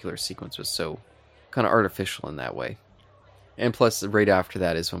particular sequence was so kind of artificial in that way. And plus, right after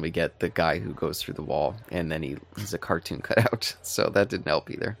that is when we get the guy who goes through the wall, and then he's a cartoon cutout. So that didn't help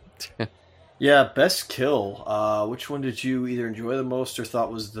either. Yeah, best kill. Which one did you either enjoy the most or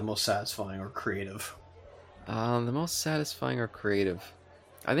thought was the most satisfying or creative? The most satisfying or creative,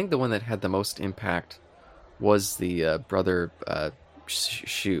 I think the one that had the most impact was the brother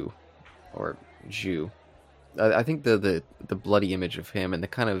Shu or Zhu. I think the bloody image of him and the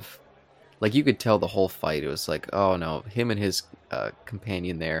kind of like you could tell the whole fight. It was like, oh no, him and his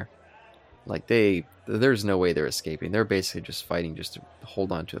companion there, like there's no way they're escaping. They're basically just fighting just to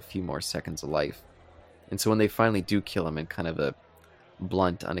hold on to a few more seconds of life. And so when they finally do kill him in kind of a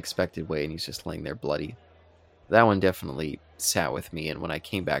blunt, unexpected way, and he's just laying there bloody, that one definitely sat with me. And when I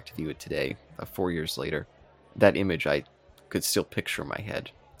came back to view it today, 4 years later, that image I could still picture in my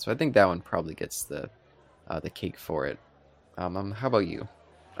head. So I think that one probably gets the cake for it. How about you?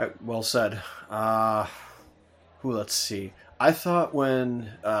 Well said. Let's see. I thought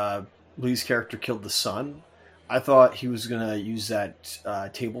when Lee's character killed the son, I thought he was gonna use that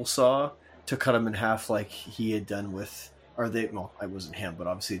table saw to cut him in half, like he had done with, well, it wasn't him, but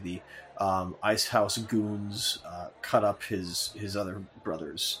obviously the Ice House goons cut up his other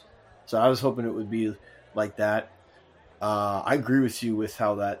brothers. So I was hoping it would be like that. I agree with you with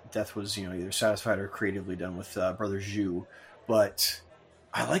how that death was, either satisfied or creatively done with Brother Zhu, but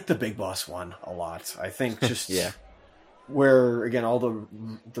I like the Big Boss one a lot. I think just Yeah. Where again all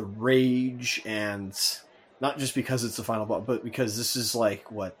the rage, and not just because it's the final boss, but because this is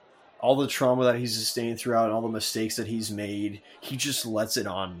like what all the trauma that he's sustained throughout and all the mistakes that he's made, he just lets it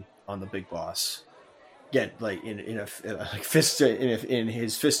on the Big Boss. Get like in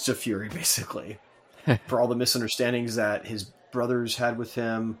his fists of fury, basically, for all the misunderstandings that his brothers had with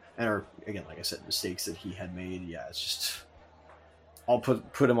him, and or again, like I said, mistakes that he had made. Yeah, it's just I'll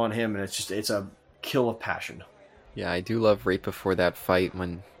put him on him, and it's a kill of passion. Yeah, I do love right before that fight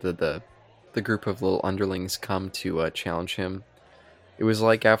when the group of little underlings come to challenge him. It was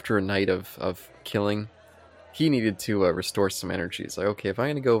like after a night of killing, he needed to restore some energy. It's like, okay, if I'm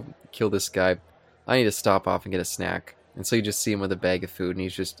going to go kill this guy, I need to stop off and get a snack. And so you just see him with a bag of food, and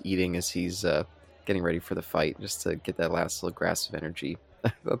he's just eating as he's getting ready for the fight, just to get that last little grasp of energy.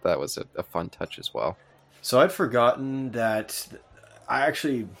 I thought that was a fun touch as well. So I'd forgotten that I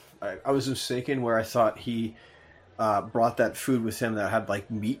was mistaken where I thought he brought that food with him that had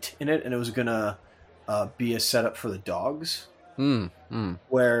like meat in it, and it was gonna be a setup for the dogs.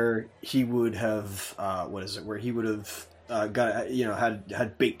 Where he would have where he would have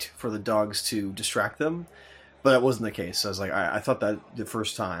had bait for the dogs to distract them, but that wasn't the case. I was like, I thought that the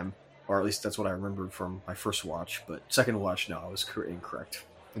first time, or at least that's what I remembered from my first watch, but second watch, no, I was incorrect.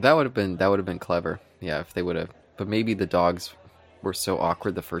 That would have been clever. Yeah, if they would have. But maybe the dogs were so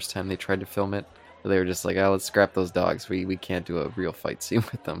awkward the first time they tried to film it, they were just like, oh, let's scrap those dogs. We can't do a real fight scene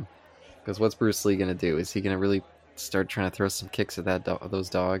with them. Because what's Bruce Lee gonna do? Is he gonna really start trying to throw some kicks at those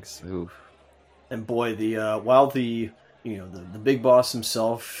dogs? Oof. And boy, while the big boss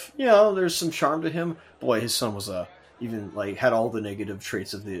himself, there's some charm to him. Boy, his son was even like had all the negative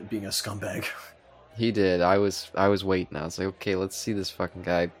traits of being a scumbag. He did. I was waiting. I was like, okay, let's see this fucking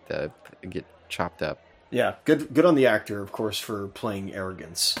guy get chopped up. Yeah, good on the actor, of course, for playing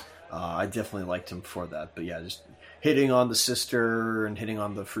arrogance. I definitely liked him for that. But yeah, just hitting on the sister and hitting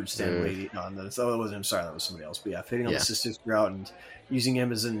on the fruit stand lady. No, that wasn't him. Sorry, that was somebody else. But yeah, hitting on the sister throughout and using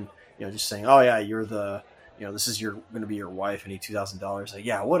him as just saying, oh yeah, you're the, this is going to be your wife. I need $2,000. Like,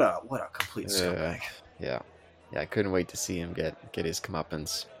 yeah, what a complete scumbag. Yeah, I couldn't wait to see him get his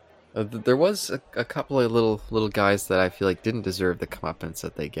comeuppance. There was a couple of little guys that I feel like didn't deserve the comeuppance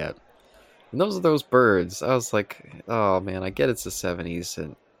that they get. And those are those birds. I was like, oh man, I get it's the 70s,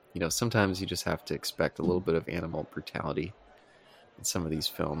 and sometimes you just have to expect a little bit of animal brutality in some of these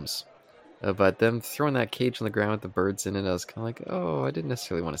films. But them throwing that cage on the ground with the birds in it, I was kind of like, oh, I didn't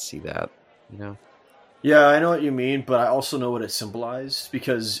necessarily want to see that, Yeah, I know what you mean, but I also know what it symbolized,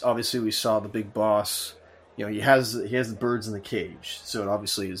 because obviously we saw the big boss. He has the birds in the cage, so it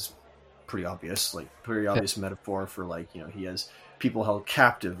obviously is pretty obvious metaphor for he has people held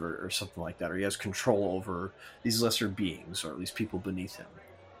captive or something like that, or he has control over these lesser beings, or at least people beneath him.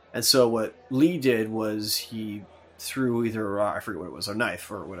 And so what Lee did was he through either I forget what it was, a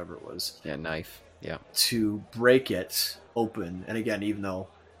knife or whatever it was. Yeah, knife. Yeah. To break it open. And again, even though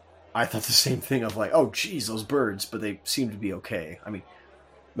I thought the same thing of like, oh, geez, those birds, but they seem to be okay. I mean,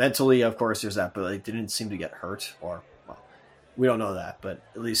 mentally, of course, there's that, but they didn't seem to get hurt, or well, we don't know that, but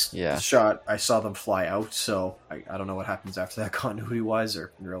at least the shot, I saw them fly out, so I don't know what happens after that continuity-wise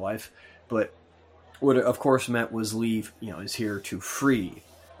or in real life. But what it, of course, meant was Lee, is here to free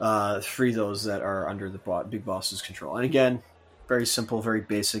those that are under the big boss's control. And again, very simple, very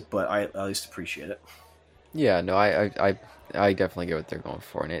basic, but I at least appreciate it. Yeah, no, I definitely get what they're going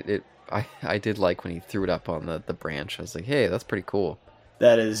for, and I did like when he threw it up on the branch. I was like, hey, that's pretty cool.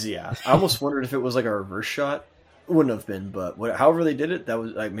 That is, yeah. I almost wondered if it was like a reverse shot. It wouldn't have been, but however they did it, that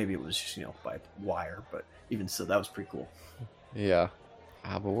was like maybe it was just by wire, but even so, that was pretty cool. Yeah,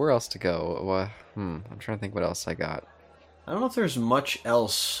 but where else to go? I'm trying to think what else I got. I don't know if there's much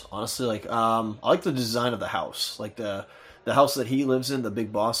else, honestly. Like, I like the design of the house, like the house that he lives in, the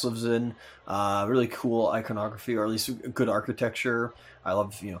big boss lives in. Really cool iconography, or at least good architecture. I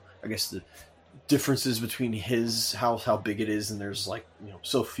love, I guess the differences between his house, how big it is, and there's like,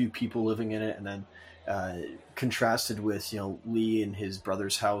 so few people living in it, and then contrasted with, Lee and his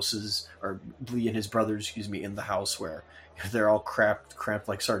brother's houses, or Lee and his brothers, excuse me, in the house where they're all cramped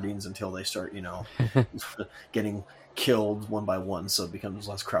like sardines until they start, getting killed one by one, so it becomes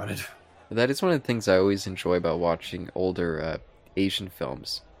less crowded. That is one of the things I always enjoy about watching older Asian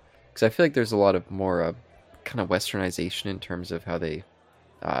films, because I feel like there's a lot of more kind of westernization in terms of how they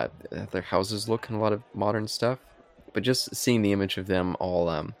their houses look and a lot of modern stuff. But just seeing the image of them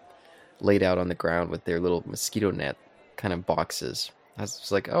all laid out on the ground with their little mosquito net kind of boxes, I was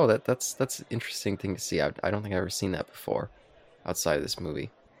just like, oh, that's an interesting thing to see. I don't think I've ever seen that before outside of this movie.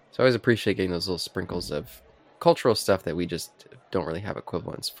 So I always appreciate getting those little sprinkles of cultural stuff that we just don't really have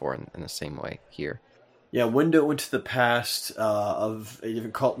equivalents for in the same way here. Yeah, window into the past of a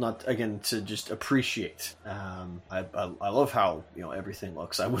different cult, not again to just appreciate. I love how everything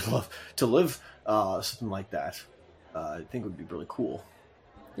looks. I would love to live something like that. I think it would be really cool.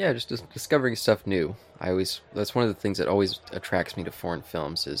 Yeah, just discovering stuff new. That's one of the things that always attracts me to foreign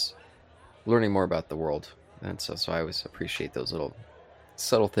films is learning more about the world, and so I always appreciate those little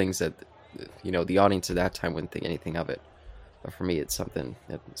subtle things that the audience at that time wouldn't think anything of it. But for me, it's something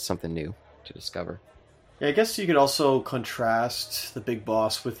new to discover. Yeah, I guess you could also contrast the big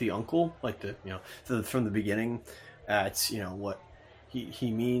boss with the uncle, like from the beginning, at what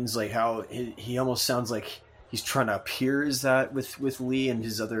he means, like how he almost sounds like he's trying to appear as that with Lee and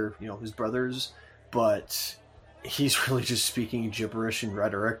his other his brothers, but he's really just speaking gibberish and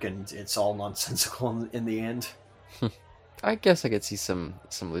rhetoric, and it's all nonsensical in the end. I guess I could see some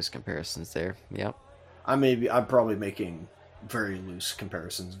loose comparisons there. Yeah, I'm probably making very loose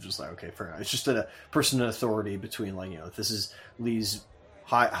comparisons, just like, okay, fair enough. It's just a person in authority between, like, this is Lee's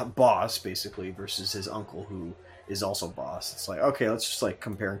high boss basically versus his uncle who is also boss. It's like, okay, let's just like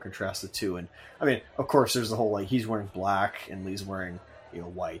compare and contrast the two. And I mean, of course, there's the whole like he's wearing black and Lee's wearing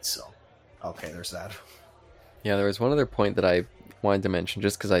white. So okay, there's that. Yeah, there was one other point that I wanted to mention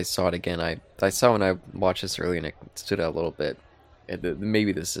just because I saw it again. I saw when I watched this earlier and it stood out a little bit.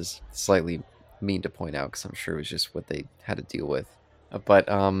 Maybe this is slightly mean to point out because I'm sure it was just what they had to deal with. But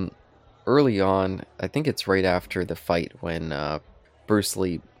early on, I think it's right after the fight when Bruce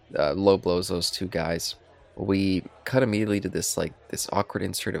Lee low blows those two guys, we cut immediately to this awkward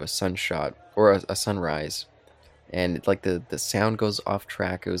insert of a sunshot or a sunrise, and like the sound goes off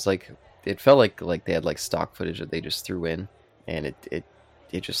track. It felt like they had like stock footage that they just threw in, and it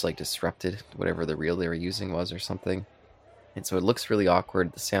just like disrupted whatever the reel they were using was or something. And so it looks really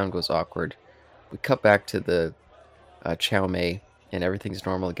awkward. The sound goes awkward. We cut back to the Chow Mei, and everything's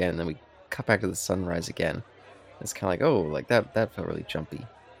normal again. And then we cut back to the sunrise again. It's kind of like, oh, like that felt really jumpy.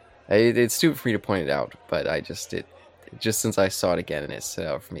 It's stupid for me to point it out, but just since I saw it again and it stood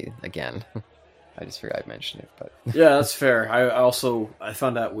out for me again, I just figured I'd mention it. But yeah, that's fair. I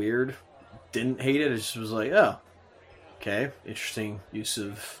found that weird. Didn't hate it. It just was like, oh, okay, interesting use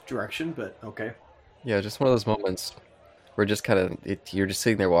of direction, but okay. Yeah, just one of those moments. We're just kind of, you're just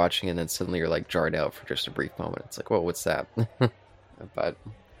sitting there watching, and then suddenly you're like jarred out for just a brief moment. It's like, whoa, what's that? but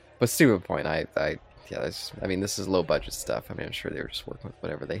stupid point. This is low budget stuff. I mean, I'm sure they were just working with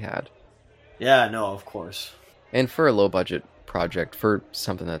whatever they had. Yeah, no, of course. And for a low budget project, for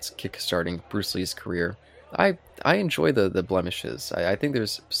something that's kickstarting Bruce Lee's career, I enjoy the blemishes. I think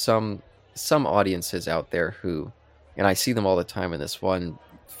there's some audiences out there who, and I see them all the time in this one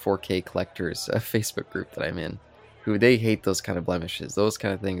 4K collectors Facebook group that I'm in, who they hate those kind of blemishes. Those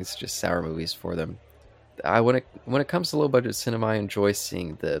kind of things, just sour movies for them. When it comes to low budget cinema, I enjoy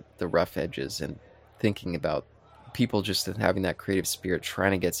seeing the rough edges and thinking about people just having that creative spirit,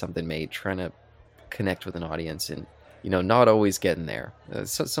 trying to get something made, trying to connect with an audience, and not always getting there.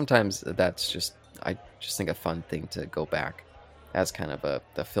 So sometimes that's just, I just think, a fun thing to go back as kind of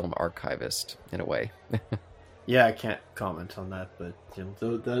the film archivist in a way. Yeah, I can't comment on that, but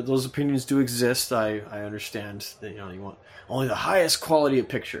those opinions do exist. I understand that you want only the highest quality of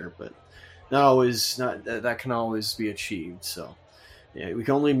picture, but not that can always be achieved. So yeah, we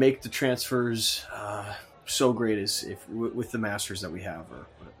can only make the transfers so great as if with the masters that we have or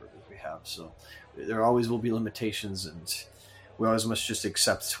whatever we have. So there always will be limitations, and we always must just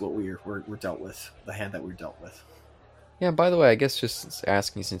accept what we're dealt with, the hand that we're dealt with. Yeah, by the way, I guess just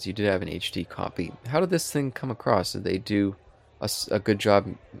asking, since you did have an HD copy, how did this thing come across? Did they do a good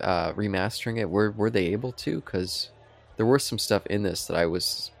job remastering it? Were they able to? Because there were some stuff in this that I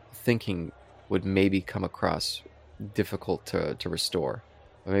was thinking would maybe come across difficult to restore.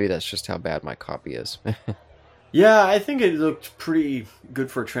 Or maybe that's just how bad my copy is. Yeah, I think it looked pretty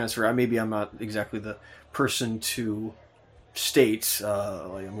good for a transfer. I'm not exactly the person to state,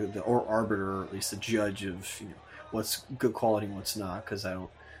 like I'm the arbiter, or at least the judge of what's good quality and what's not, because I don't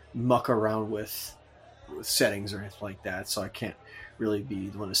muck around with settings or anything like that, so I can't really be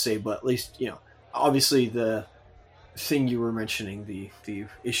the one to say. But at least obviously the thing you were mentioning, the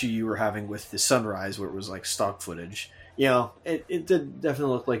issue you were having with the sunrise, where it was like stock footage, it did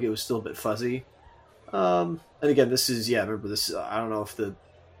definitely look like it was still a bit fuzzy. And again, this is remember this. I don't know if the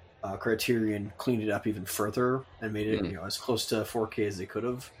Criterion cleaned it up even further and made it as close to 4K as they could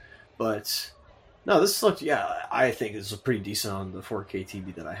have, but. No, this looked, I think this was pretty decent on the 4K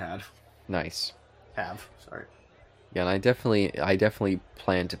TV that I had. Nice. Sorry. Yeah, and I definitely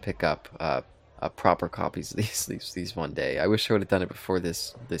plan to pick up proper copies of these one day. I wish I would have done it before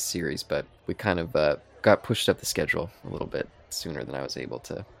this series, but we kind of got pushed up the schedule a little bit sooner than I was able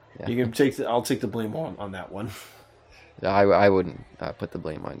to. Yeah. You can I'll take the blame on that one. I wouldn't put the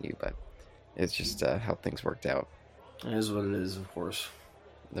blame on you, but it's just how things worked out. It is what it is, of course.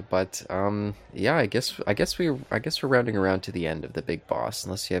 But yeah, I guess we're rounding around to the end of The Big Boss,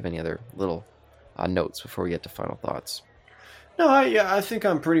 unless you have any other little notes before we get to final thoughts. No, I think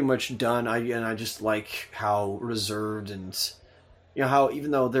I'm pretty much done. I just like how reserved and how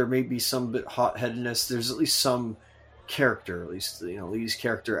even though there may be some bit hot-headedness, there's at least some character. At least Lee's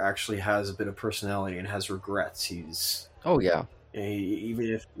character actually has a bit of personality and has regrets. He's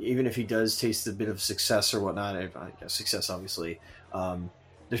even if he does taste a bit of success or whatnot, success obviously.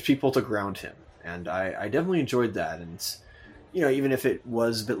 There's people to ground him, and I definitely enjoyed that. And even if it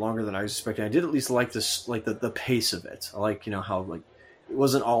was a bit longer than I was expecting, I did at least like this, like the pace of it. I like how like it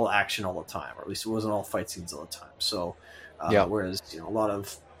wasn't all action all the time, or at least it wasn't all fight scenes all the time. So whereas a lot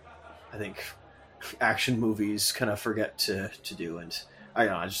of I think action movies kind of forget to do, and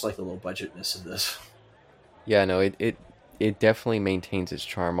I just like the low budgetness of this. Yeah, no, it definitely maintains its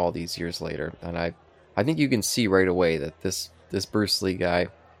charm all these years later, and I think you can see right away that this Bruce Lee guy.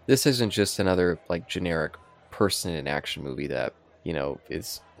 This isn't just another like generic person in an action movie that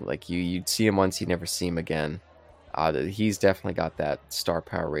is like you'd see him once, you'd never see him again. He's definitely got that star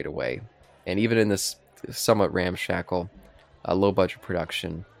power right away, and even in this somewhat ramshackle, low budget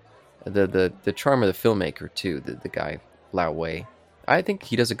production, the charm of the filmmaker too, the guy Lao Wei, I think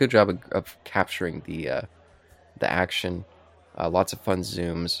he does a good job of capturing the action, lots of fun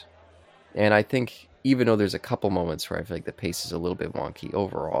zooms, and I think. Even though there's a couple moments where I feel like the pace is a little bit wonky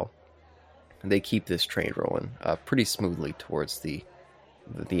overall, they keep this train rolling pretty smoothly towards the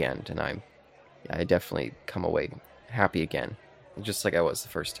end, and I definitely come away happy again, just like I was the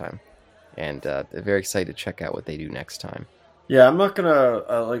first time, and very excited to check out what they do next time. Yeah, I'm not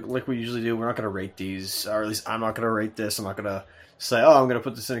gonna like we usually do. We're not gonna rate these, or at least I'm not gonna rate this. I'm not gonna say, I'm gonna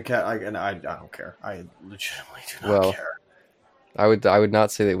put this in a cat. I don't care. I legitimately do not care. I would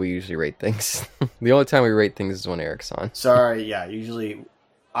not say that we usually rate things. The only time we rate things is when Eric's on. Sorry, yeah. Usually,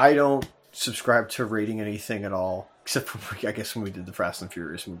 I don't subscribe to rating anything at all, except for I guess when we did the Fast and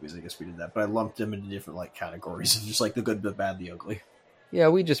Furious movies. I guess we did that, but I lumped them into different categories, just like the good, the bad, the ugly. Yeah,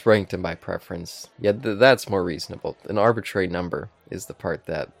 we just ranked them by preference. Yeah, that's more reasonable. An arbitrary number is the part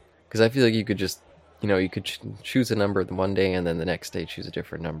that, because I feel like you could just, you could choose a number the one day and then the next day choose a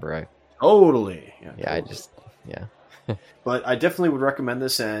different number. Totally. Yeah, totally. Yeah. But I definitely would recommend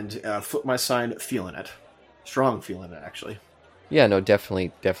this, and flip my sign, feeling it. Strong feeling it, actually. Yeah, no,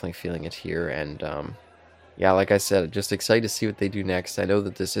 definitely feeling it here, and yeah, like I said, just excited to see what they do next. I know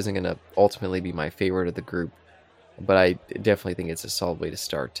that this isn't going to ultimately be my favorite of the group, but I definitely think it's a solid way to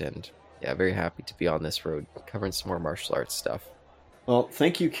start, and yeah, very happy to be on this road, covering some more martial arts stuff. Well,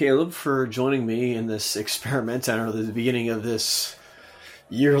 thank you, Caleb, for joining me in this experiment. I know the beginning of this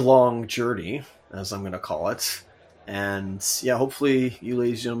year-long journey, as I'm going to call it. And yeah, hopefully you,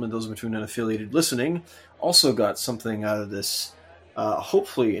 ladies and gentlemen, those between unaffiliated listening, also got something out of this,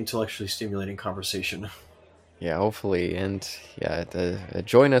 hopefully intellectually stimulating conversation. Yeah, hopefully. And yeah,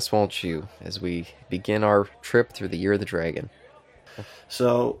 join us, won't you, as we begin our trip through the Year of the Dragon.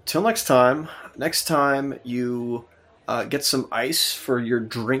 So, till next time. Next time you get some ice for your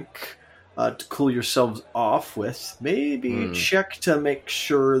drink to cool yourselves off with. Maybe check to make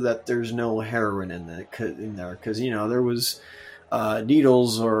sure that there's no heroin in there, because there was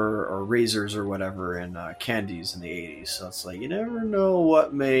needles or razors or whatever in candies in the 80s. So it's like you never know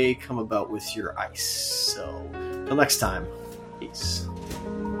what may come about with your ice. So, till next time, peace.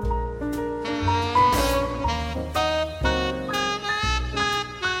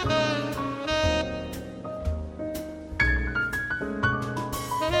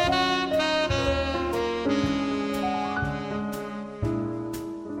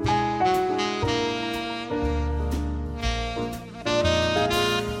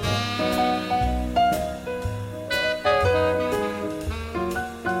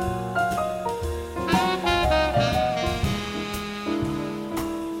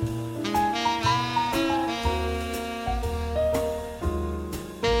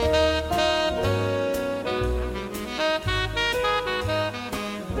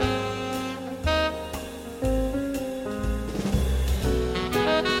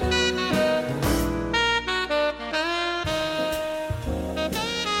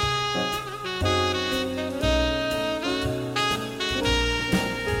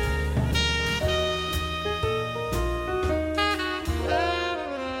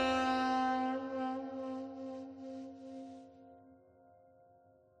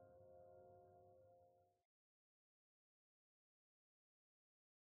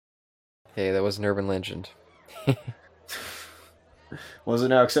 Hey, that was an urban legend. Was it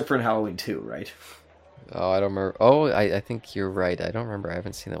now, except for in Halloween 2, right? Oh, I don't remember. Oh, I think you're right. I don't remember. I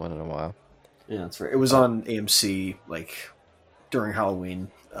haven't seen that one in a while. Yeah, that's right. It was on AMC during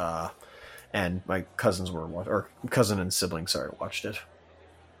Halloween, and my cousins were cousin and sibling, sorry, watched it.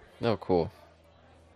 Oh, cool.